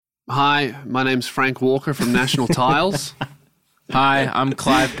Hi, my name's Frank Walker from National Tiles. Hi, I'm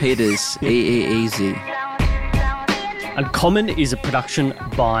Clive Peters, Easy. Uncommon is a production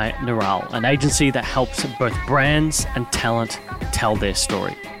by Neural, an agency that helps both brands and talent tell their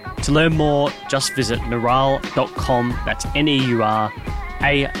story. To learn more, just visit neural.com. That's NEURALLE.com.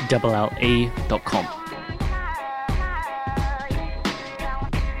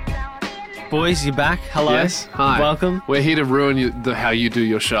 Boys, you're back. Hello. Yes, hi. Welcome. We're here to ruin how you do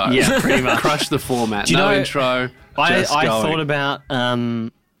your show. Yeah, pretty much. Crush the format. Do you know, intro. I just going. thought about,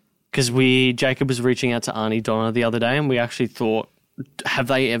 because Jacob was reaching out to Arnie Donna the other day, and we actually thought, have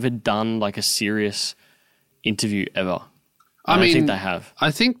they ever done like a serious interview ever? I don't think they have.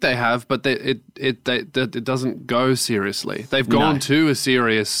 I think they have, but it doesn't go seriously. They've gone to a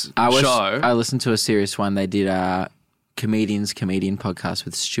serious show. I listened to a serious one. They did a comedian podcast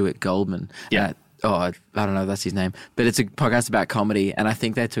with Stuart Goldman. Yeah. I don't know if that's his name, but it's a podcast about comedy, and I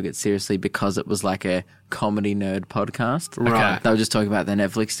think they took it seriously because it was like a comedy nerd podcast. Right. They were just talking about their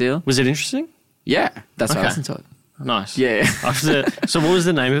Netflix deal. Was it interesting? Yeah, that's why I listened to it. Nice. Yeah. So what was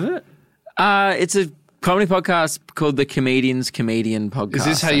the name of it? It's a comedy podcast called the Comedian Podcast. Is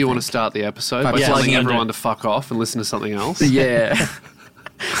this how you want to start the episode? By telling everyone to fuck off and listen to something else? Yeah.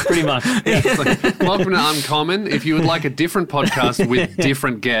 Pretty much. It's like, welcome to Uncommon. If you would like a different podcast with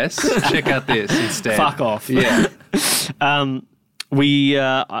different guests, check out this instead. Fuck off. Yeah. We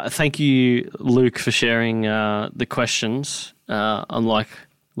thank you, Luke, for sharing the questions. Unlike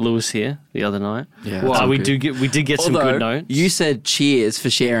Lewis here the other night. Yeah. Well, we did get some good notes. You said cheers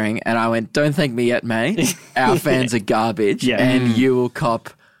for sharing, and I went, don't thank me yet, mate. Our fans are garbage, and you will cop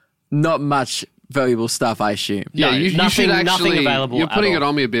not much valuable stuff, I assume. Yeah, you should actually, nothing available. You're putting at all.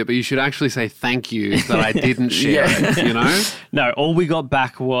 it on me a bit, but you should actually say thank you that I didn't share it, you know? No, all we got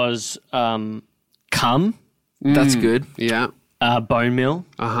back was cum, That's good. Yeah. bone meal,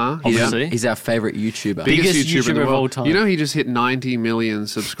 obviously. He's our favourite YouTuber. Biggest YouTuber of all time. You know, he just hit 90 million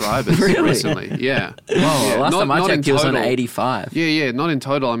subscribers recently. Yeah. Whoa, last time I checked, he was on total. 85. Yeah, not in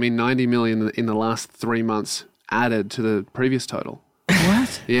total. I mean, 90 million in the last 3 months added to the previous total.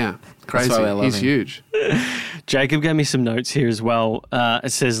 What? Yeah, crazy. That's why I love He's him. huge. Jacob gave me some notes here as well.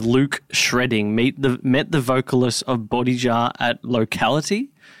 It says Luke Shredding met the vocalist of Body Jar at Locality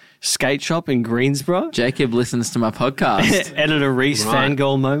Skate Shop in Greensboro. Jacob listens to my podcast. Editor Reese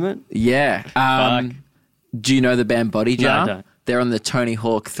fangirl moment. Yeah. Do you know the band Body Jar? No, I don't. They're on the Tony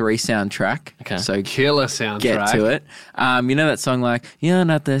Hawk 3 soundtrack. Okay. So Killer soundtrack. get to it. You know that song like, you're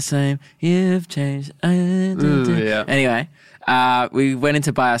not the same, you've changed. Yeah. Anyway, we went in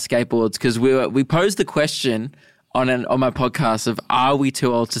to buy our skateboards because we posed the question on my podcast of, are we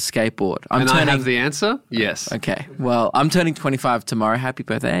too old to skateboard? I have the answer? Yes. Okay. Well, I'm turning 25 tomorrow. Happy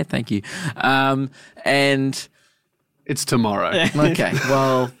birthday. Thank you. And It's tomorrow. okay.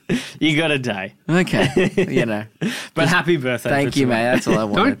 Well, You got a day. okay. You know. But happy birthday. Thank for you, tomorrow. mate. That's all I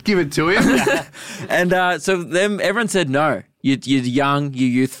wanted. Don't give it to him. And so then everyone said no. You're young, you're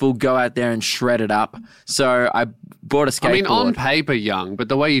youthful, go out there and shred it up. So I bought a skateboard. I mean, on paper, young, but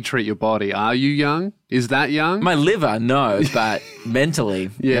the way you treat your body, are you young? Is that young? My liver, no, but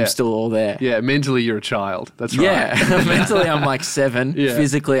mentally, I'm still all there. Yeah, mentally you're a child. That's right. Yeah, mentally I'm like 7. Yeah.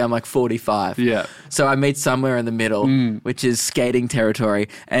 Physically I'm like 45. Yeah. So I meet somewhere in the middle, which is skating territory.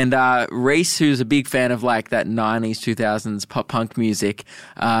 And Reese, who's a big fan of like that 90s, 2000s pop punk music,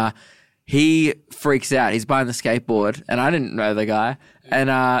 he freaks out. He's buying the skateboard, and I didn't know the guy.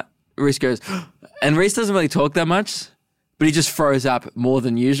 And Reese goes, and Reese doesn't really talk that much, but he just froze up more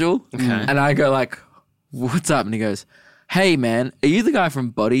than usual. Okay. And I go like, what's up? And he goes, hey, man, are you the guy from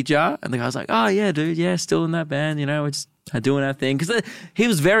Body Jar? And the guy's like, oh, yeah, dude, yeah, still in that band, you know, we're just doing our thing. Because he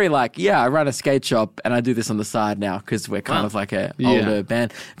was very like, yeah, I run a skate shop and I do this on the side now because we're kind of like a older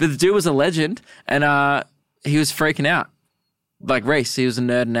band. But the dude was a legend, and he was freaking out. Like Reese, he was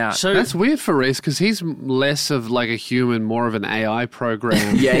nerding out. So That's weird for Reese because he's less of like a human, more of an AI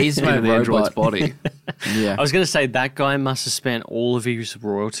program. Yeah, he's in my an android's robot. body. Yeah. I was going to say that guy must have spent all of his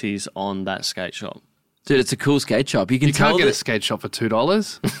royalties on that skate shop. Dude, it's a cool skate shop. You can You tell can't get a that- skate shop for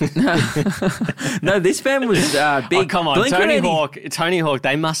 $2. No, this band was big. Oh, come on, Blink-182 Tony Hawk,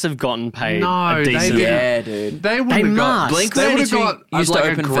 they must have gotten paid No, a they decent didn't. Yeah, dude. They would have got must. They would have got Blink-182 used to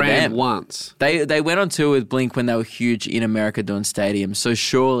like open a for grand them. once. They went on tour with Blink when they were huge in America doing stadiums, so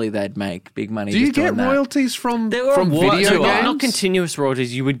surely they'd make big money. Do you just doing get that. royalties from They were on video what? games? Not continuous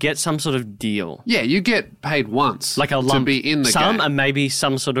royalties. You would get some sort of deal, Yeah, you get paid once, like a lump, to be in the some, game. and maybe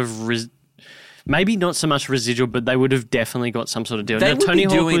some sort of maybe not so much residual, but they would have definitely got some sort of deal. They Now, Tony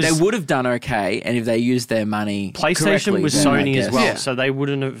Hawk was they would have done okay, and if they used their money PlayStation correctly, was then I Sony as guess. well, Yeah. so they would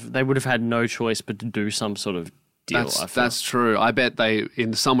have had no choice but to do some sort of deal. That's true. I bet they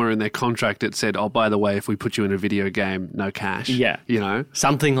somewhere in their contract it said, "Oh, by the way, if we put you in a video game, no cash." Yeah,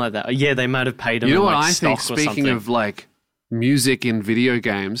 something like that. Yeah, they might have paid them. You know what like I think? Speaking of like music in video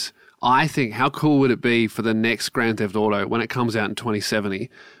games, I think how cool would it be for the next Grand Theft Auto when it comes out in 2070?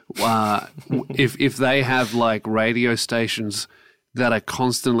 If they have like radio stations that are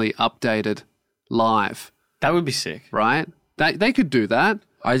constantly updated live, that would be sick, right? They could do that.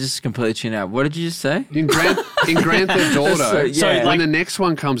 I just completely tuned out. What did you just say? In Grand Theft Auto, so when the next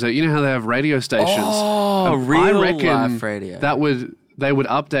one comes out, you know how they have radio stations? Oh, real life radio. They would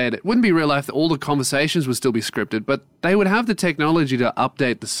update it. Wouldn't be real life. All the conversations would still be scripted, but they would have the technology to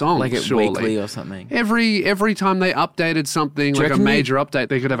update the songs. Like it surely. weekly or something. Every time they updated something, like a major update,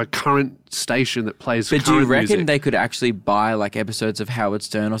 they could have a current station that plays current music. But do you reckon music. they could actually buy like episodes of Howard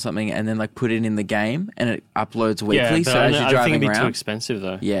Stern or something and then like put it in the game and it uploads weekly? Yeah, so as you're driving I think it'd be around, too expensive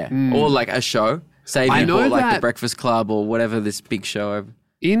though. Yeah, or like a show. Say if you bought like The Breakfast Club or whatever this big show over.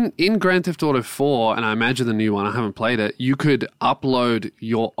 In Grand Theft Auto 4, and I imagine the new one, I haven't played it, you could upload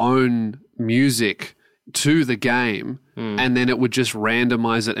your own music to the game and then it would just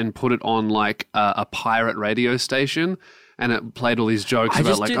randomize it and put it on like a pirate radio station, and it played all these jokes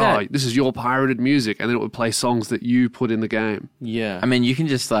about like, oh, this is your pirated music, and then it would play songs that you put in the game. Yeah. I mean, you can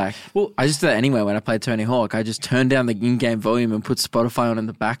just like, I just do that anyway when I play Tony Hawk. I just turn down the in-game volume and put Spotify on in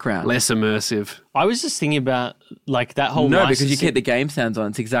the background. Less immersive. I was just thinking about like that whole No, because you keep the game sounds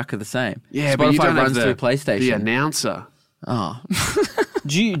on. It's exactly the same. Yeah, Spotify but you don't runs have through PlayStation. the announcer. Oh.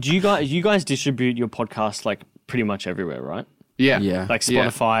 Do you guys distribute your podcast like pretty much everywhere, right? Yeah. Like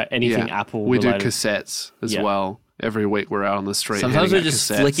Spotify, anything Apple We related. do cassettes as well. Every week we're out on the street. Sometimes we're just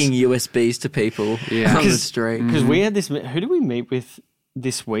flicking USBs to people on the street. Because we had this. Who did we meet with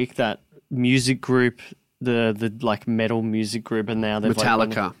this week? That music group, the like metal music group, and now they've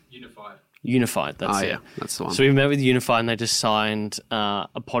Metallica. Unified. That's it. Yeah, that's the one. So we met with Unified, and they just signed a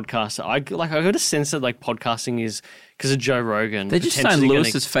podcast. I got a sense that like podcasting is because of Joe Rogan. They just signed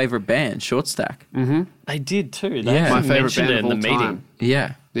Lewis's favorite band, Short Stack. Mm-hmm. They did too. They my favorite band of all meeting. time.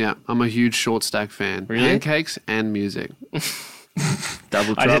 Yeah. Yeah, I'm a huge Short Stack fan. Really? Pancakes and music.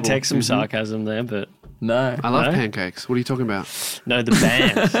 Double trouble. I did take some sarcasm there, but no. I love Pancakes. What are you talking about? No, the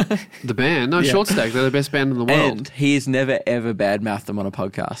band. The band? No, Short Stack. They're the best band in the world. And he has never, ever badmouthed them on a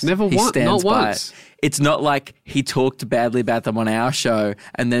podcast. Never once. Not once. It's not like he talked badly about them on our show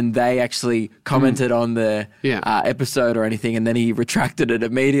and then they actually commented on the episode or anything and then he retracted it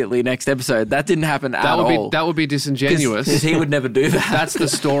immediately next episode. That didn't happen at all. That would be disingenuous. Because he would never do that. That's the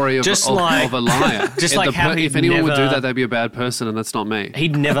story of a liar. Just like how if anyone would do that, they'd be a bad person, and that's not me.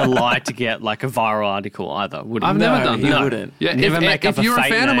 He'd never lie to get like a viral article either, would he? I've never done that. He wouldn't. Yeah, never make up if you're a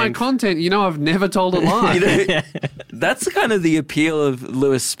fan of my content, you know I've never told a lie. That's kind of the appeal of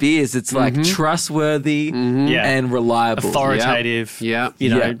Lewis Spears. It's like trustworthy and reliable. Authoritative. Yeah. You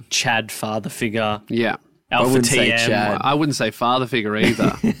know, Chad father figure. Yeah. Alpha TM. I wouldn't say father figure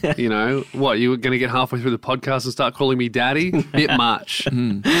either. You know, what, you were going to get halfway through the podcast and start calling me daddy? Bit much.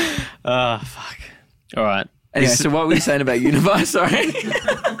 Oh, fuck. All right. Anyway, so what were you saying about Unified? Sorry.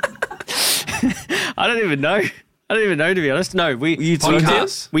 I don't even know, to be honest. No,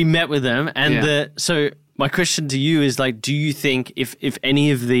 we met with them, and so my question to you is like, do you think if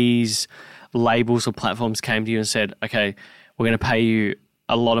any of these labels or platforms came to you and said, okay, we're going to pay you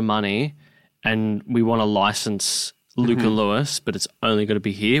a lot of money and we want to license Luca Lewis, but it's only going to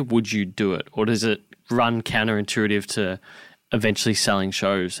be here, would you do it? Or does it run counterintuitive to eventually selling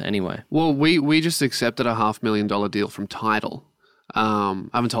shows anyway? Well, we just accepted a $500,000 deal from Tidal. I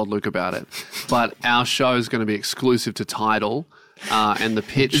haven't told Luke about it, but our show is going to be exclusive to Tidal. And the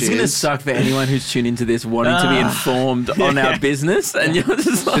pitch It's going to suck for anyone who's tuned into this wanting to be informed on our business. And you're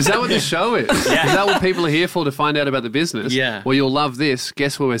just like, is that what the show is? Is that what people are here for, to find out about the business? Yeah. Well, you'll love this.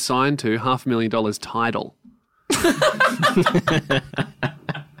 Guess where we're signed to? $500,000 Tidal.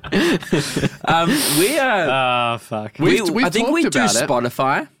 We are. Oh, fuck. I think we do about it.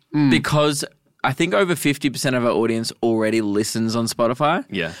 Spotify because I think over 50% of our audience already listens on Spotify.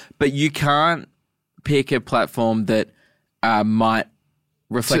 Yeah. But you can't pick a platform that might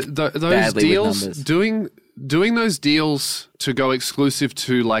reflect those badly deals, with numbers. doing those deals to go exclusive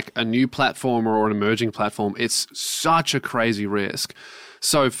to like a new platform or an emerging platform, it's such a crazy risk.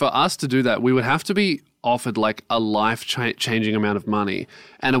 So for us to do that, we would have to be offered like a life-changing amount of money,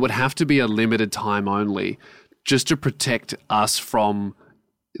 and it would have to be a limited time only, just to protect us from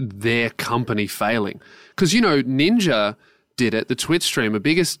their company failing. Because, you know, Ninja did it, the Twitch streamer,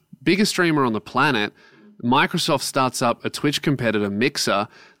 biggest streamer on the planet. Microsoft starts up a Twitch competitor, Mixer.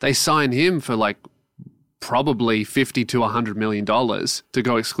 They sign him for like probably $50 to $100 million to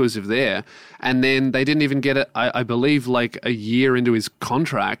go exclusive there. And then they didn't even get it, I believe, like a year into his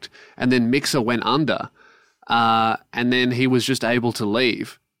contract. And then Mixer went under. And then he was just able to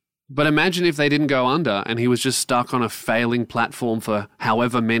leave. But imagine if they didn't go under and he was just stuck on a failing platform for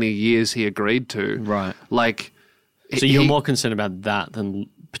however many years he agreed to. Right. Like, So you're more concerned about that than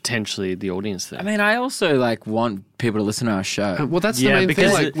potentially the audience there. I mean, I also like want people to listen to our show. well, that's the main thing.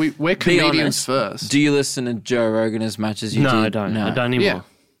 because Like, we're Be comedians honest, first. Do you listen to Joe Rogan as much as you do? No, I don't. I don't anymore. Yeah.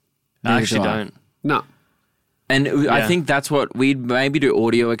 I Neither actually do I. don't. No. And I Yeah. think that's what we'd maybe do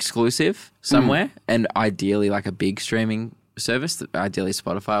audio exclusive somewhere, and ideally like a big streaming service, ideally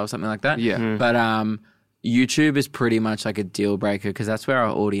Spotify or something like that. Yeah. But YouTube is pretty much like a deal breaker because that's where our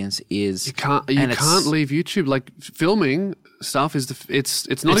audience is. You can't it's- leave YouTube. Like, filming stuff is it's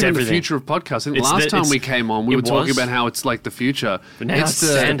not It's even everything. the future of podcasts. I think It's last the- time it's- we came on, we it were talking was. about how it's like the future. But now it's it's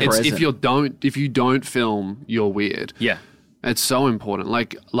the present. if you don't film, you're weird. Yeah. It's so important.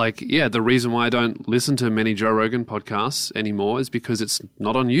 Like yeah, the reason why I don't listen to many Joe Rogan podcasts anymore is because it's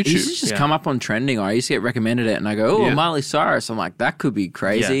not on It used to YouTube. just Yeah. come up on trending, or I used to get recommended it, and I go, "Oh, Yeah. Miley Cyrus." I'm like, "That could be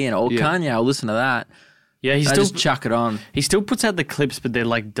crazy," Yeah. and old Yeah. Kanye, I'll listen to that. Yeah, he I still just chuck it on. he still puts out the clips, but they're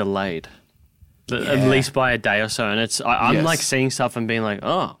like delayed, at Yeah. least by a day or so. And I'm Yes. like seeing stuff and being like,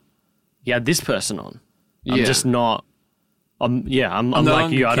 oh, yeah, this person on. I'm Yeah. just not. I'm I'm like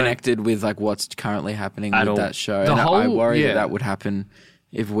not you. I don't. connected with like what's currently happening At with all. that show. The And I whole- worry yeah. that would happen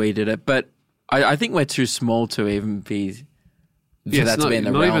if we did it. But I think we're too small to even be for Yeah, it's that to not- be in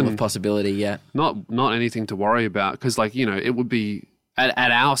the not realm even- of possibility yet. Not anything to worry about, because like, you know, it would be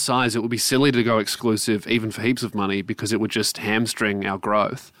at our size, it would be silly to go exclusive even for heaps of money, because it would just hamstring our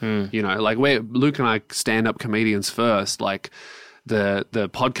growth. You know, like Luke and I stand up comedians first. Like, the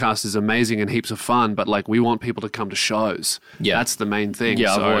podcast is amazing and heaps of fun, but like, we want people to come to shows. Yeah. That's the main thing.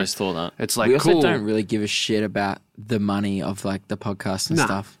 Yeah, So I've always thought that. it's like, We also cool. don't really give a shit about the money of like the podcast and Nah.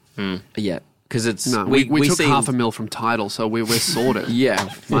 stuff yet, because it's No, we took see, $500,000 from Tidal, so we're sorted. Yeah,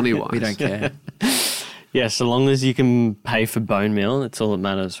 Money-wise. we don't care. Yeah, so long as you can pay for bone meal, that's all that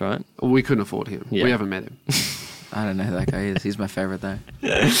matters, right? We couldn't afford him. Yeah. We haven't met him. I don't know who that guy is. He's my favorite though.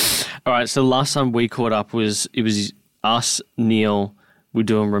 All right, so last time we caught up was us, Neil, we're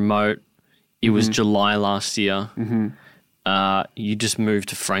doing remote. It was July last year. You just moved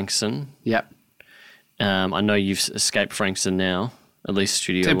to Frankston. Yep. I know you've escaped Frankston now, at least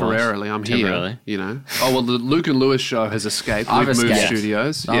studio Temporarily, I'm Temporarily. here. You know. Oh well, the Luke and Lewis show has escaped. I've We've moved escaped.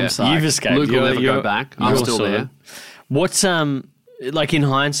 studios. I'm yeah. sorry. You've escaped. Luke will never go back. I'm you're still sorted. there. What's like in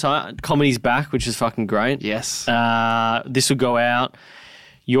hindsight, comedy's back, which is fucking great. Yes. This will go out.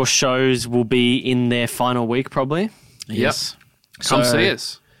 Your shows will be in their final week, probably. Yes. Come So- see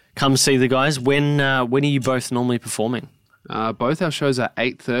us. Come see the guys. When are you both normally performing? Both our shows are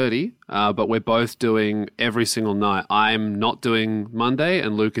 8:30, but we're both doing every single night. I'm not doing Monday,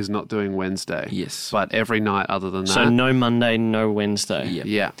 and Luke is not doing Wednesday. Yes. But every night other than that. So no Monday, no Wednesday. Yep.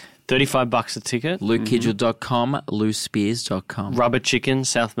 Yeah. $35 a ticket. LukeKidgel.com, LouSpears.com. Rubber Chicken,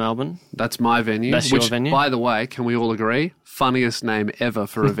 South Melbourne. That's my venue. That's your which, venue? by the way, can we all agree? Funniest name ever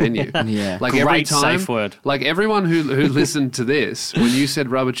for a venue. Yeah. Like Great every time, safe word. Like everyone who listened to this, when you said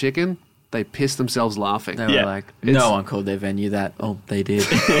Rubber Chicken, they pissed themselves laughing. They were Yeah. like, It's- no one called their venue that. Oh, they did.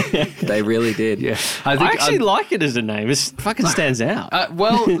 They really did. Yeah. I actually like it as a name. It fucking stands out.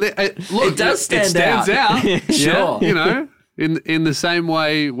 Well, look, It does stand it stands out. out. Sure. Yeah, you know, in the same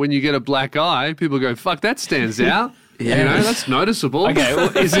way, when you get a black eye, people go, "Fuck, that stands out." Yeah. You know, that's noticeable. Okay, well,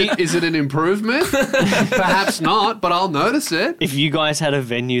 is it an improvement? Perhaps not, but I'll notice it. If you guys had a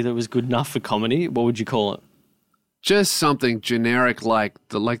venue that was good enough for comedy, what would you call it? Just something generic like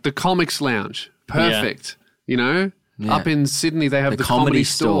the Comics Lounge. Perfect. You know, Yeah. up in Sydney they have The the Comedy comedy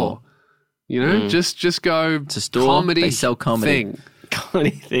Store. store. You know, just go. It's a store. Comedy They sell comedy. thing. Comedy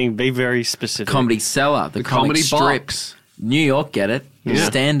thing. Be very specific. Comedy Cellar, the comic Comedy strip. box. New York, get it? Yeah.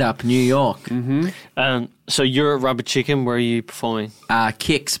 Stand up, New York. So you're at Rubber Chicken. Where are you performing?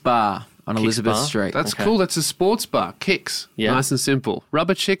 Kicks Bar on Elizabeth Bar? Street. That's Okay. cool. That's a sports bar. Kicks. Yeah. Nice and simple.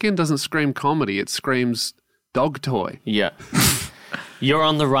 Rubber Chicken doesn't scream comedy. It screams dog toy. Yeah. You're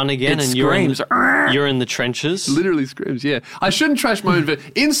on the run again, It and screams. you're in the trenches. Literally screams, yeah. I shouldn't trash my own venue.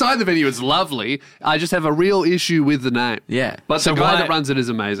 Inside the venue, it's lovely. I just have a real issue with the name. Yeah. But So the guy why- that runs it is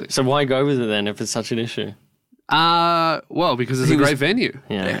amazing. So why go with it then if it's such an issue? Well, because it's a great venue.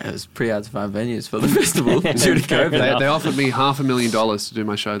 Yeah, it was pretty hard to find venues for the festival due to COVID. They offered me $500,000 to do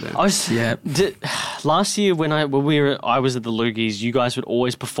my show there. I was Yeah. last year when I was at the Loogies, you guys would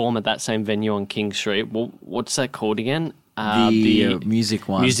always perform at that same venue on King Street. What's that called again? The music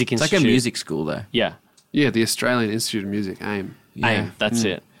one. Music It's like a Institute. music school, though. Yeah. Yeah, the Australian Institute of Music, AIM. AIM, that's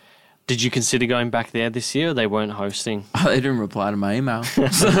it. Did you consider going back there this year? Or they weren't hosting. Oh, they didn't reply to my email.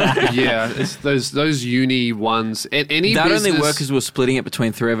 Yeah, it's those uni ones. Any that business, only worked because we were splitting it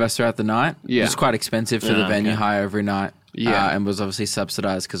between three of us throughout the night. Yeah. It was quite expensive for the venue hire every night. Yeah. And was obviously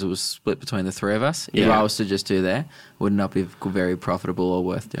subsidised because it was split between the three of us. If Yeah. I was to just do there, would not be very profitable or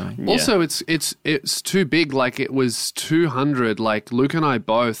worth doing. Also, it's too big. Like it was 200. Like Luke and I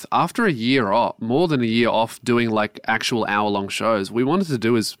both, after a year off, more than a year off, doing like actual hour-long shows. We wanted to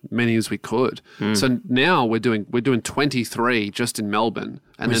do as many as we could. So now we're doing 23 just in Melbourne,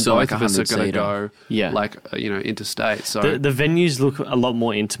 and We then saw, both like, of us are going to 100 go, like interstate. So The venues look a lot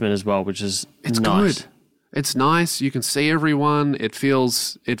more intimate as well, which is it's nice. good. It's nice. You can see everyone. It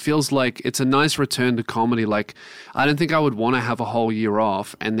feels like it's a nice return to comedy. Like, I don't think I would want to have a whole year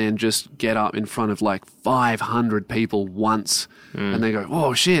off and then just get up in front of like 500 people once and they go,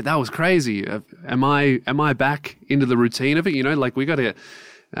 "Oh shit, that was crazy. Am I back into the routine of it?" Like we got to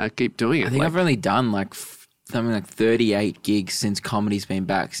keep doing it. I think I've only done like something like 38 gigs since comedy's been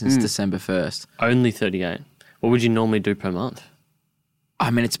back since December 1st. Only 38. What would you normally do per month?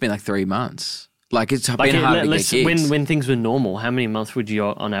 I mean, it's been like 3 months. Like it's Like, been hard to get gigs. when things were normal, how many months would you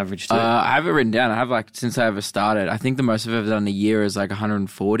on average do? I have it written down. I have like since I ever started. I think the most I've ever done in a year is like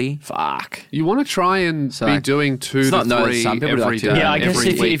 140. Fuck. You want to try and be like, doing 2 it's to not- no, 3 some people do every like day. two. Yeah, I guess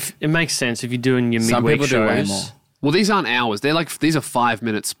every week. if it makes sense if you're doing your Some midweek people do way shows. more. Well, these aren't hours. These are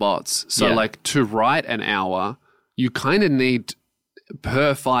 5-minute spots. So Yeah. like to write an hour, you kind of need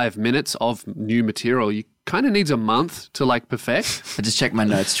per 5 minutes of new material. You kind of needs a month to like perfect. I just checked my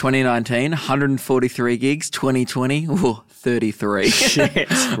notes. 2019, 143 gigs. 2020, 33.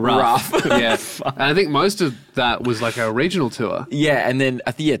 Rough. Yeah. And I think most of that was like a regional tour. Yeah, and then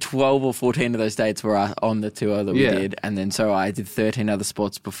I think 12 or 14 of those dates were on the tour that we Yeah. did, and then so I did 13 other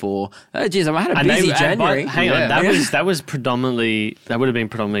spots before. Oh, geez, I had a And busy they- January. Hang Yeah. on, that was predominantly that would have been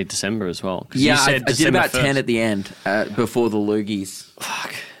predominantly December as well. 'Cause Yeah, you I said did December about 10 1st. at the end before the loogies.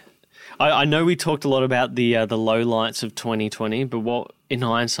 Fuck. I know we talked a lot about the low lights of 2020, but what in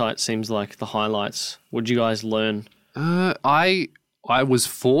hindsight seems like the highlights? What did you guys learn? I was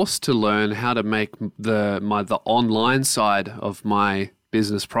forced to learn how to make the online side of my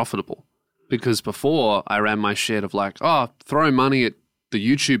business profitable, because before I ran my shit of like, throw money at the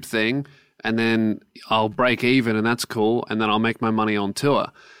YouTube thing and then I'll break even and that's cool, and then I'll make my money on tour,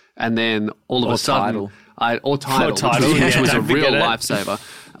 and then all of a sudden Tidal. Tidal, which yeah, was a don't real forget it. lifesaver.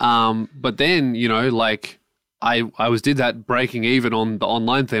 But then like I did that breaking even on the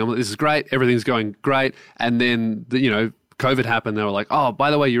online thing. I'm like, this is great, everything's going great, and then COVID happened. They were like, oh, by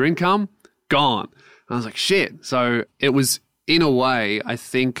the way, your income gone. And I was like, shit. So it was in a way, I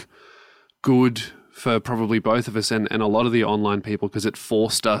think, good for probably both of us and a lot of the online people, because it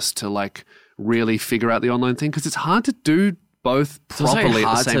forced us to like really figure out the online thing, because it's hard to do both It's also properly at the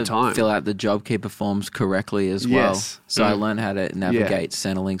hard same to time. fill out the JobKeeper forms correctly as well. Yes. So I learned how to navigate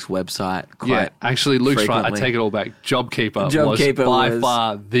Centrelink's website Yeah, quite actually, Luke's right. I frequently. take it all back. JobKeeper, JobKeeper was by was-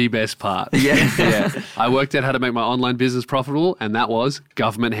 far the best part. Yeah. yeah. I worked out how to make my online business profitable, and that was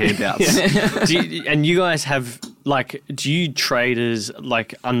government handouts. And you guys have do you trade as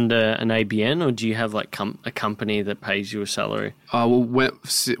like under an ABN, or do you have like a company that pays you a salary?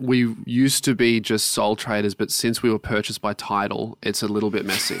 We used to be just sole traders, but since we were purchased by Tidal, it's a little bit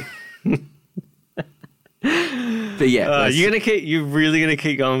messy. But yeah, You're really gonna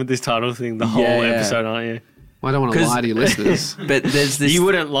keep going with this title thing the whole Yeah. episode, aren't you? Well, I don't want to 'Cause- lie to your listeners. but there's this You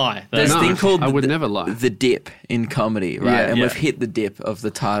wouldn't lie. though. There's No, a thing called I would the, never lie. the dip in comedy, right? Yeah. and Yeah. we've hit the dip of the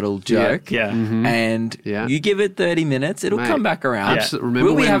title joke. Yeah. And Yeah. you give it 30 minutes, it'll Mate, come back around. remember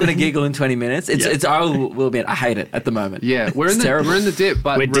We'll be when- having a giggle in 20 minutes. It's I will admit, I hate it at the moment. Yeah, we're It's in terrible. the dip,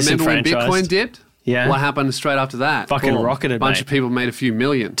 but We're remember when disenfranchised. Bitcoin dipped? Yeah. What happened straight after that? Fucking Boom. rocketed, A bunch mate. of people made a few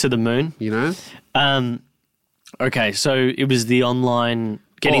million. To the moon. You know? Okay, so it was the online,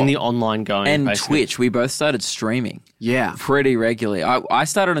 getting Oh, the online going. And basically. Twitch, we both started streaming Yeah. pretty regularly. I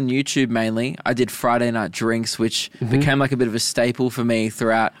started on YouTube mainly. I did Friday night drinks, which became like a bit of a staple for me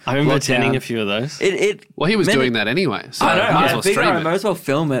throughout. I remember lockdown. attending a few of those. It Well, he was meant doing it- that anyway, so I know. might as I well figured stream I it. might as well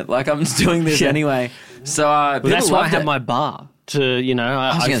film it. Like I'm doing this Yeah. anyway. So Well, that's people why I loved had it. my bar. I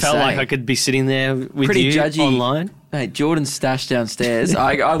was gonna felt say. like I could be sitting there with Pretty you judgy online. Mate, Jordan's stashed downstairs.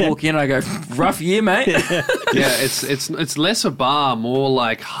 I walk in, I go, rough year, mate. Yeah, it's less a bar, more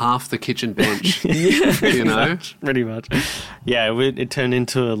like half the kitchen bench. You know? Pretty much. Yeah, it turned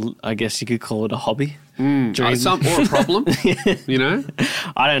into, I guess you could call it a hobby. Or a problem. You know?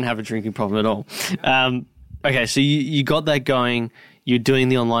 I don't have a drinking problem at all. Okay, so you got that going. You're doing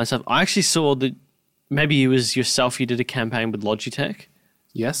the online stuff. I actually saw that maybe it was yourself. You did a campaign with Logitech.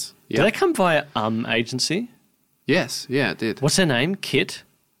 Yes. Did Yeah. that come via agency? Yes. Yeah, it did. What's her name? Kit?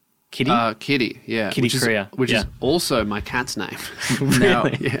 Kitty? Kitty, yeah. Kitty which Kriya, which is yeah. also my cat's name. Now,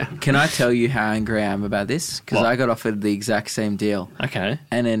 Yeah. can I tell you how angry I am about this? Because What? I got offered the exact same deal. Okay.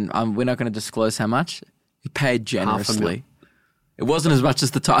 And then we're not going to disclose how much. He paid generously. $500,000. It wasn't as much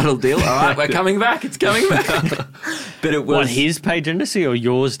as the title deal. All right, we're coming back. It's coming back. But it was. What, his paid generously or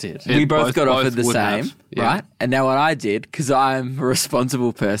yours did? We both both- got both offered the would same, have, yeah. right? And now what I did, because I'm a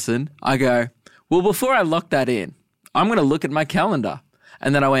responsible person, I go, well, before I lock that in, I'm going to look at my calendar.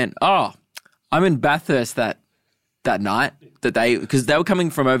 And then I went, oh, I'm in Bathurst that night because they were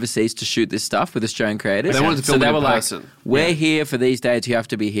coming from overseas to shoot this stuff with Australian creators. They wanted to film so it they in were person. like, we're here for these dates. You have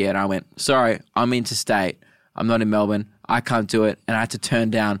to be here. And I went, sorry, I'm interstate. I'm not in Melbourne. I can't do it. And I had to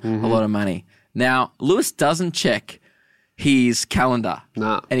turn down a lot of money. Now, Lewis doesn't check his calendar.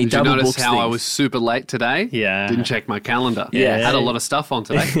 Nah. And he Did you double notice books how I things. was super late today? Yeah. Didn't check my calendar. Yeah. Had a lot of stuff on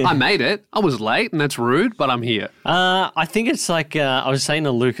today. I made it. I was late, and that's rude, but I'm here. I think it's like I was saying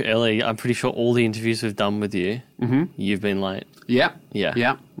to Luke earlier. I'm pretty sure all the interviews we've done with you, you've been late. Yep. Yeah,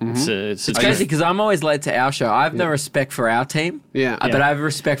 Yep. It's It's crazy because I'm always late to our show. I have no respect for our team. Yeah. But I have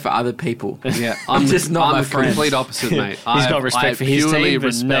respect for other people. Yeah, I'm just not I'm my the friends. complete opposite, mate. He's got respect for his purely team, but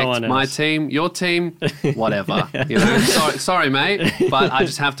respect no one my else. team, your team, whatever. You know, sorry, mate, but I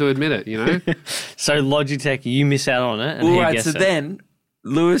just have to admit it. You know, So Logitech, you miss out on it. And All he right, gets so it. then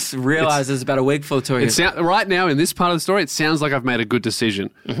Lewis realizes about a week before the tour. he goes, right now in this part of the story, it sounds like I've made a good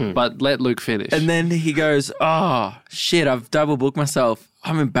decision. But let Luke finish. and then he goes, oh, shit, I've double booked myself.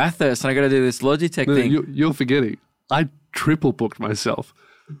 I'm in Bathurst and I got to do this Logitech No, thing. you're forgetting. I triple booked myself.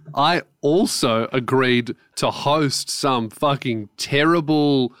 I also agreed to host some fucking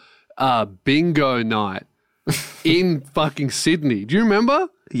terrible bingo night in fucking Sydney. Do you remember?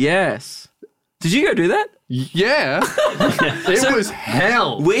 Yes. Did you go do that? Yeah. It was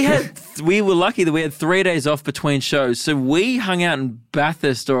hell. We were lucky that we had 3 days off between shows. So we hung out in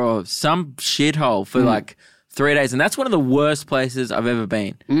Bathurst or some shithole for like 3 days. And that's one of the worst places I've ever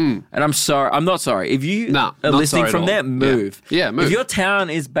been. And I'm sorry. I'm not sorry. If you No, are not listening sorry at from all. there, move. Yeah, move. If your town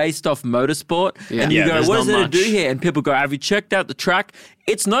is based off motorsport and you Yeah, go, there's what is not there to do much. here? And people go, have you checked out the track?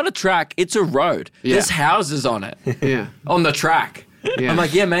 It's not a track. It's a road. Yeah. There's houses on it. Yeah. On the track. Yeah. I'm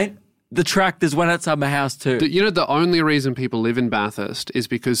like, yeah, mate. The track, there's one outside my house too. You know, the only reason people live in Bathurst is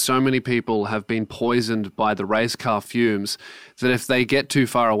because so many people have been poisoned by the race car fumes that if they get too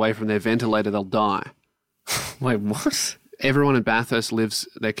far away from their ventilator, they'll die. Wait, what? Everyone in Bathurst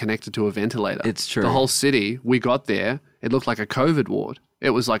they're connected to a ventilator. It's true. The whole city, we got there, it looked like a COVID ward. It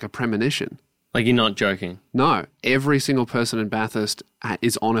was like a premonition. Like, you're not joking. No, every single person in Bathurst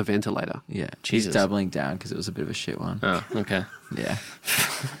is on a ventilator. Yeah, Jesus. he's doubling down because it was a bit of a shit one. Oh, okay. Yeah.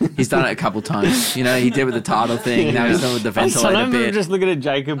 He's done it a couple times. You know, he did with the title thing. Now he's done with the ventilator Sometimes I'm bit. just looking at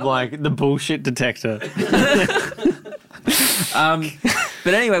Jacob like the bullshit detector.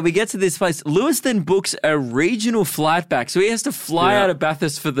 But anyway, we get to this place. Lewis then books a regional flight back. So he has to fly Yeah. out of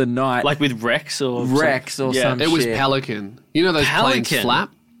Bathurst for the night. Like with Rex or Rex or Yeah. some It was shit. Pelican. You know those planes Pelican? flap?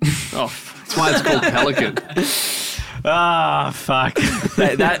 Oh, That's why it's called Pelican. fuck.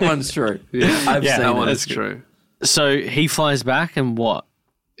 That one's true. Yeah, I've Yeah, seen that it. one that's is good. true. So he flies back and what?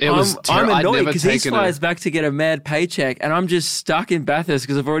 It was I'm I'd annoyed never because he taken flies back to get a mad paycheck, and I'm just stuck in Bathurst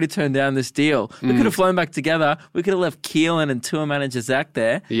because I've already turned down this deal. We could have flown back together. We could have left Keelan and tour manager Zach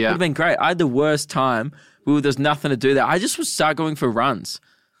there. Yeah. It would have been great. I had the worst time. There's nothing to do there. I just would start going for runs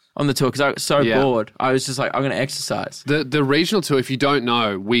on the tour because I was so Yeah. bored. I was just like, I'm going to exercise. The regional tour, if you don't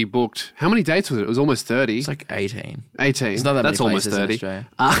know, we booked, how many dates was it? It was almost 30. It's like 18. 18. It's not that That's many almost places in 30.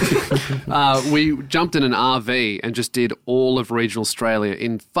 Australia. We jumped in an RV and just did all of regional Australia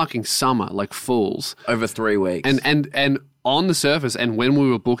in fucking summer, like fools. Over 3 weeks. And on the surface, and when we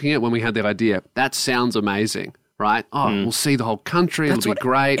were booking it, when we had that idea, that sounds amazing, right? Oh, we'll see the whole country. That's It'll what be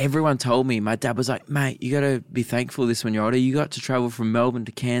great. everyone told me. My dad was like, mate, you got to be thankful this when you're older. You got to travel from Melbourne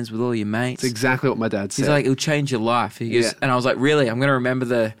to Cairns with all your mates. It's exactly what my dad said. He's like, it'll change your life. He goes, Yeah. And I was like, really? I'm going to remember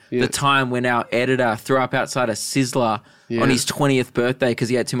the time when our editor threw up outside a Sizzler Yeah. on his 20th birthday because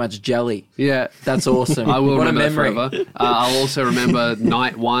he had too much jelly. yeah. That's awesome. I will what a remember memory. that forever. I'll also remember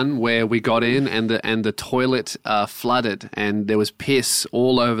night one where we got in and the toilet flooded and there was piss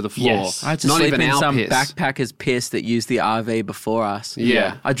all over the floor. Yes. I had to Not sleep even in our some piss. backpacker's piss that used the RV before us.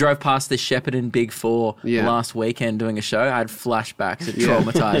 Yeah. I drove past the Shepparton Big Four Yeah. last weekend doing a show. I had flashbacks. It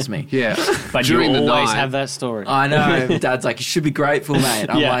traumatized me. Yeah. But During you the always night, have that story. I know. Dad's like, you should be grateful, mate.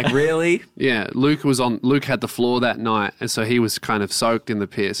 I'm Yeah. like, really? Yeah, Luke had the floor that night, and so he was kind of soaked in the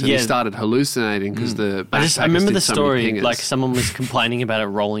piss, and Yeah. he started hallucinating because the I backpackers remember did the so many story. pingers. Like someone was complaining about it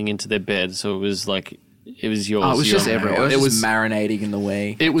rolling into their bed, so it was like it was yours. Oh, it was just your- everywhere. It It was was marinating in the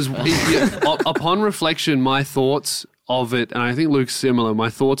wee. It was upon reflection, my thoughts of it, and I think Luke's similar, my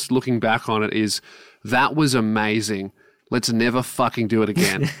thoughts looking back on it is that was amazing. Let's never fucking do it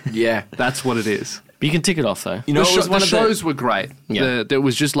again. Yeah. That's what it is. But you can tick it off though. You know, The shows were great. Yeah. It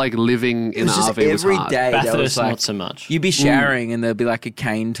was just like living in It was an just RV was every hard. day there was Bathurst, like, not so much. you'd be showering and there'd be like a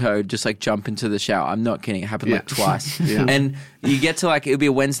cane toad just like jump into the shower. I'm not kidding. It happened like twice. Yeah. And you get to like, it would be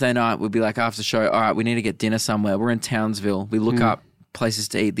a Wednesday night. We'd be like after the show, all right, we need to get dinner somewhere. We're in Townsville. We look up places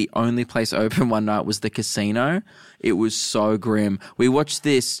to eat. The only place open one night was the casino. It was so grim. We watched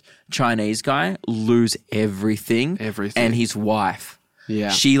this Chinese guy lose everything. And his wife. Yeah.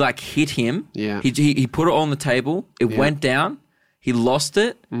 She like hit him. Yeah. He put it on the table. It went down. He lost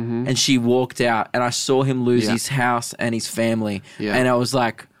it, and she walked out. And I saw him lose his house and his family. Yeah. And I was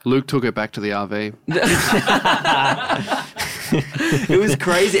like, Luke took it back to the RV. it was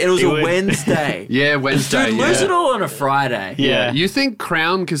crazy. And it was a Wednesday. Yeah, Wednesday. Dude, lose it all on a Friday. Yeah. You think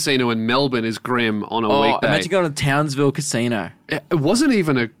Crown Casino in Melbourne is grim on a weekday? Imagine going to Townsville Casino. It wasn't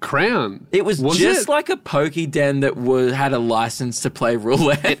even a Crown. It was just like a pokey den that had a license to play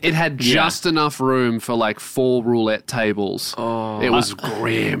roulette. It had just enough room for like 4 roulette tables. Oh. It was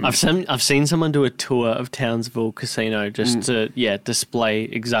grim. I've seen someone do a tour of Townsville Casino just to display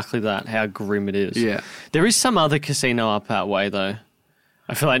exactly that, how grim it is. Yeah. There is some other casino up that way though.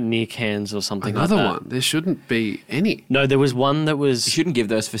 I feel like near Cairns or something Another like that. one. There shouldn't be any. No, there was one that was... You shouldn't give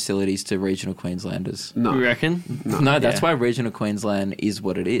those facilities to regional Queenslanders. No. You reckon? No, that's why regional Queensland is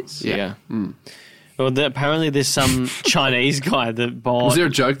what it is. Yeah. Well, apparently there's some Chinese guy that bought... Was there a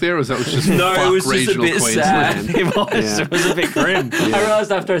joke there, or was that just No, fuck it was just a regional bit Queensland? sad. It was a bit grim. I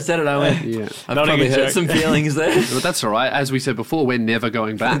realised after I said it, I went, Yeah. I've Not a probably good hurt joke. some feelings there. But that's all right. As we said before, we're never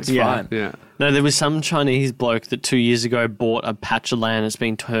going back. Yeah. Yeah. No, there was some Chinese bloke that 2 years ago bought a patch of land that's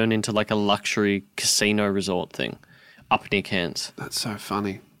been turned into like a luxury casino resort thing up near Cairns. That's so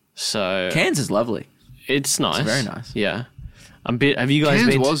funny. So Cairns is lovely. it's nice. very nice. Yeah. Have you guys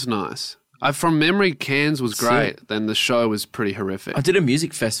Cairns been was nice. From memory, Cairns was great. Then the show was pretty horrific. I did a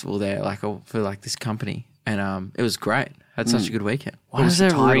music festival there, for like this company, and it was great. Had such a good weekend. Why does the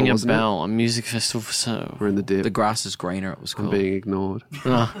that title, ring a wasn't it? bell? A music festival for so... We're in the dip. The grass is greener. It was I'm called. being ignored.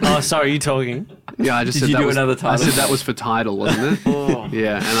 Oh, sorry, you talking? Yeah, I just Did said you that do was another I title? said that was for title, wasn't it?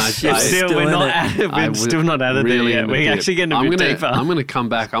 Yeah, and I Still We're in not it. at it. I We're was still not out of really there in yet. the We're dip. actually getting a bit deeper. I'm gonna come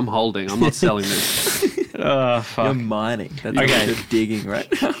back. I'm holding. I'm not selling this. Oh, You're fuck. mining. That's Okay. what you're digging, right?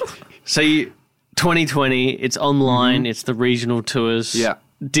 So 2020, it's online. It's the regional tours. Yeah.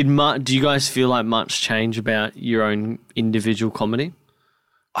 Do you guys feel like much change about your own individual comedy?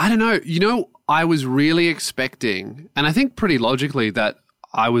 I don't know. You know, I was really expecting, and I think pretty logically, that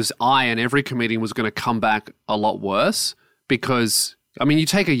I and every comedian was going to come back a lot worse because, I mean, you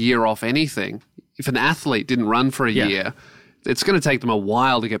take a year off anything. If an athlete didn't run for a year, it's going to take them a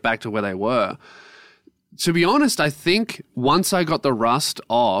while to get back to where they were. To be honest, I think once I got the rust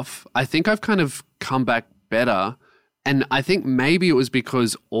off, I think I've kind of come back better. And I think maybe it was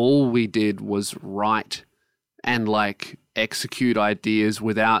because all we did was write and like execute ideas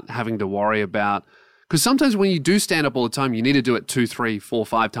without having to worry about, because sometimes when you do stand up all the time, you need to do it 2, 3, 4,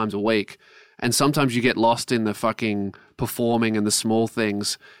 5 times a week. And sometimes you get lost in the fucking performing and the small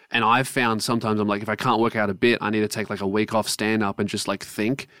things. And I've found sometimes I'm like, if I can't work out a bit, I need to take like a week off stand up and just like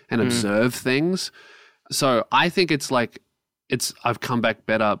think and observe things. So I think it's like, I've come back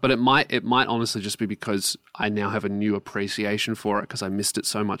better, but it might honestly just be because I now have a new appreciation for it because I missed it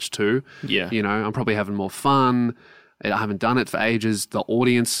so much too. Yeah. You know, I'm probably having more fun. I haven't done it for ages. The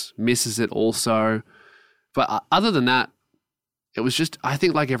audience misses it also. But other than that, it was just, I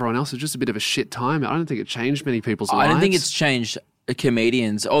think like everyone else, it was just a bit of a shit time. I don't think it changed many people's lives. I don't think it's changed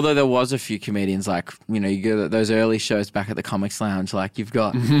comedians, although there was a few comedians like, you know, you go to those early shows back at the Comics Lounge, like you've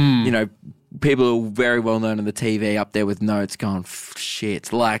got, you know, people who are very well known on the TV up there with notes going,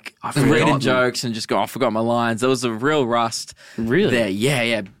 shit, like reading jokes and just go, I forgot my lines. There was a real rust there.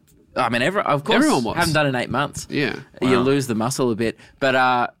 Yeah. I mean, of course, Everyone was. haven't done it in 8 months. Yeah. You lose the muscle a bit.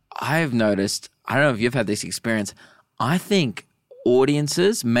 But I've noticed, I don't know if you've had this experience, I think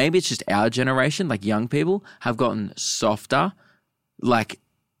audiences, maybe it's just our generation, like young people, have gotten softer, like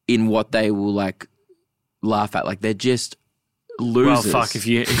in what they will like laugh at. Like they're just losers. Well, fuck, if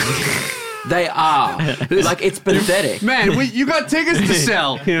you... They are. Like, it's pathetic. Man, you got tickets to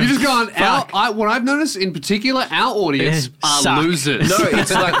sell. You're just going, what I've noticed in particular, our audience are Suck. losers. No,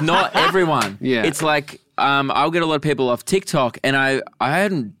 it's like not everyone. Yeah. It's like I'll get a lot of people off TikTok, and I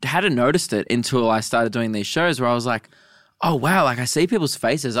hadn't noticed it until I started doing these shows where I was like, oh, wow, like I see people's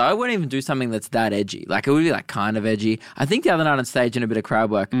faces. I wouldn't even do something that's that edgy. Like it would be like kind of edgy. I think the other night on stage in a bit of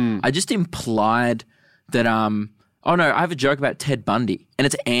crowd work, I just implied that oh no, I have a joke about Ted Bundy, and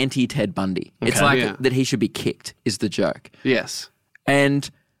it's anti-Ted Bundy. It's Okay. like Yeah. that he should be kicked is the joke. Yes. And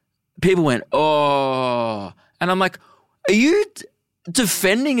people went, oh. And I'm like, are you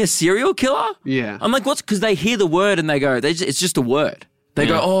defending a serial killer? Yeah. I'm like, what's, because they hear the word and they go, it's just a word. They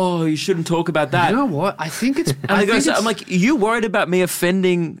go, oh, you shouldn't talk about that. You know what? I think it's. And I go, so I'm like, you worried about me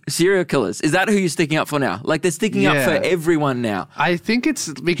offending serial killers? Is that who you're sticking up for now? Like, they're sticking up for everyone now. I think it's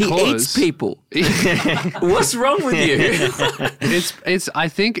because He eats people. What's wrong with you? I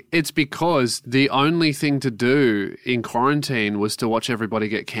think it's because the only thing to do in quarantine was to watch everybody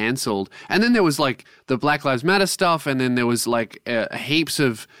get cancelled. And then there was like the Black Lives Matter stuff, and then there was like heaps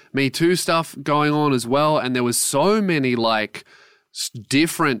of Me Too stuff going on as well. And there was so many like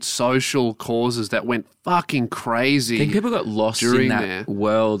different social causes that went fucking crazy. I think people got lost in during that there.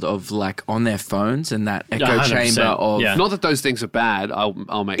 world of like on their phones and that echo 100%, chamber of. yeah. Not that those things are bad.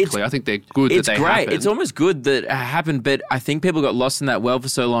 I'll make clear. I think they're good. It's that they great. happen. It's almost good that it happened, but I think people got lost in that world for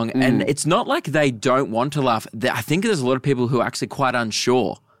so long. And it's not like they don't want to laugh. I think there's a lot of people who are actually quite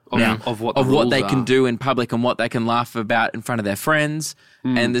unsure now of what the of what rules they can are. do in public and what they can laugh about in front of their friends.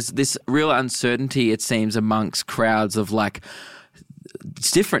 And there's this real uncertainty, it seems, amongst crowds of like,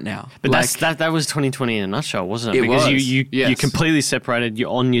 it's different now. But like, that was 2020 in a nutshell, wasn't it? It Because was. you Yes. completely separated. You're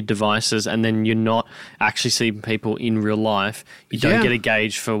on your devices, and then you're not actually seeing people in real life. You don't Yeah. get a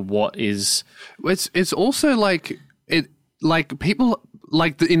gauge for what is. It's also like people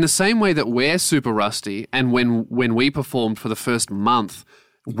like in the same way that we're super rusty, and when we performed for the first month,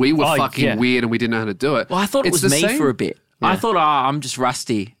 we were fucking weird and we didn't know how to do it. well, I thought it It's was the me same- for a bit. I thought, I'm just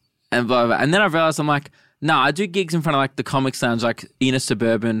rusty and blah, blah, blah. And then I realized I'm like, no, I do gigs in front of like the Comic Lounge, like inner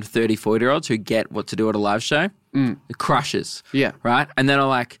suburban 30, 40-year-olds who get what to do at a live show. It crushes. Yeah. Right? And then I'll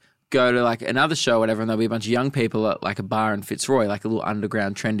like go to like another show or whatever, and there'll be a bunch of young people at like a bar in Fitzroy, like a little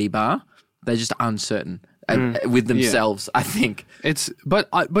underground trendy bar. They're just uncertain with themselves, I think. But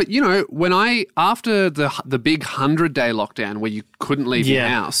you know, when after the big 100-day lockdown where you couldn't leave your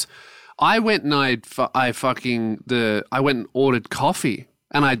house, I went and I went and ordered coffee.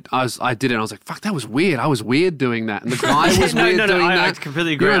 And I did it and I was like, fuck, that was weird. I was weird doing that. And the guy was weird doing that. I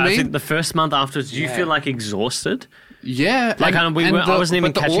completely agree. You know what I I mean? think the first month afterwards, do you feel like exhausted? Yeah. Like, I wasn't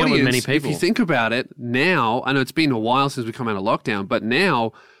even but the catching up with many audience, people. If you think about it, now, I know it's been a while since we come out of lockdown, but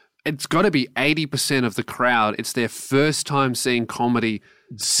now it's got to be 80% of the crowd. It's their first time seeing comedy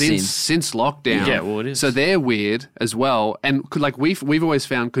since lockdown. Yeah, well, it is. So they're weird as well. And like we've always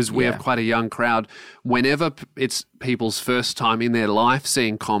found, because we have quite a young crowd, whenever it's people's first time in their life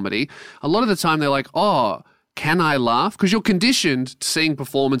seeing comedy, a lot of the time they're like, oh, can I laugh? Because you're conditioned to seeing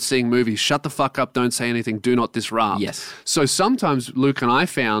performance, seeing movies. Shut the fuck up, don't say anything, do not disrupt. Yes. So sometimes Luke and I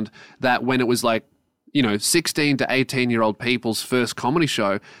found that when it was like, 16 to 18-year-old people's first comedy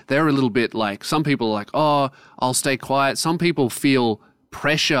show, they're a little bit like, some people are like, oh, I'll stay quiet. Some people feel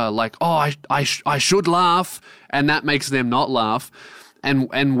pressure, like, oh, I should laugh, and that makes them not laugh.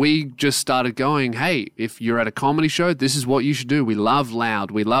 And we just started going, hey, if you're at a comedy show, this is what you should do. We love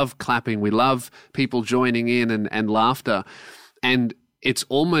loud. We love clapping. We love people joining in and laughter. And it's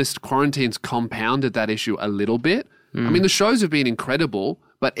almost quarantine's compounded that issue a little bit. I mean, the shows have been incredible,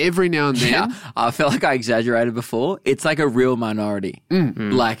 but every now and then... I feel like I exaggerated before. It's like a real minority.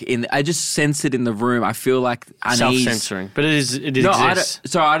 Like, I just sense it in the room. I feel like unease. Self-censoring. But it No,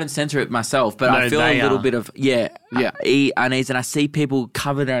 exists. I don't censor it myself, but No, I feel a they little are. bit of, unease. And I see people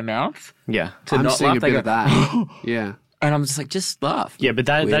cover their mouth Yeah. to I'm not seeing laugh. a They bit go, of that. Yeah. and I'm just like, just laugh. Yeah, but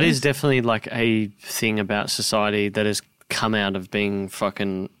that Weird. is definitely like a thing about society that has come out of being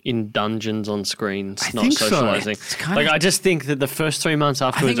fucking in dungeons on screens, not think so. socializing. It's kind Like, of- I just think that the first 3 months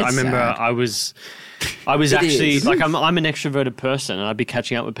afterwards, I it's remember sad. I was actually is. like, I'm an extroverted person, and I'd be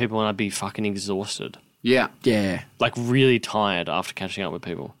catching up with people, and I'd be fucking exhausted, Yeah. Yeah. like really tired after catching up with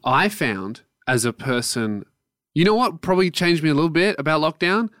people. I found as a person, you know what probably changed me a little bit about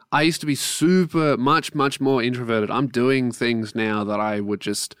lockdown? I used to be super much more introverted. I'm doing things now that I would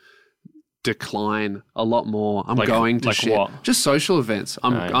just decline a lot more. I'm Like- going to like shit. what? Just social events.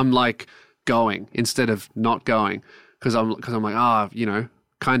 Right. I'm like going instead of not going because I'm like,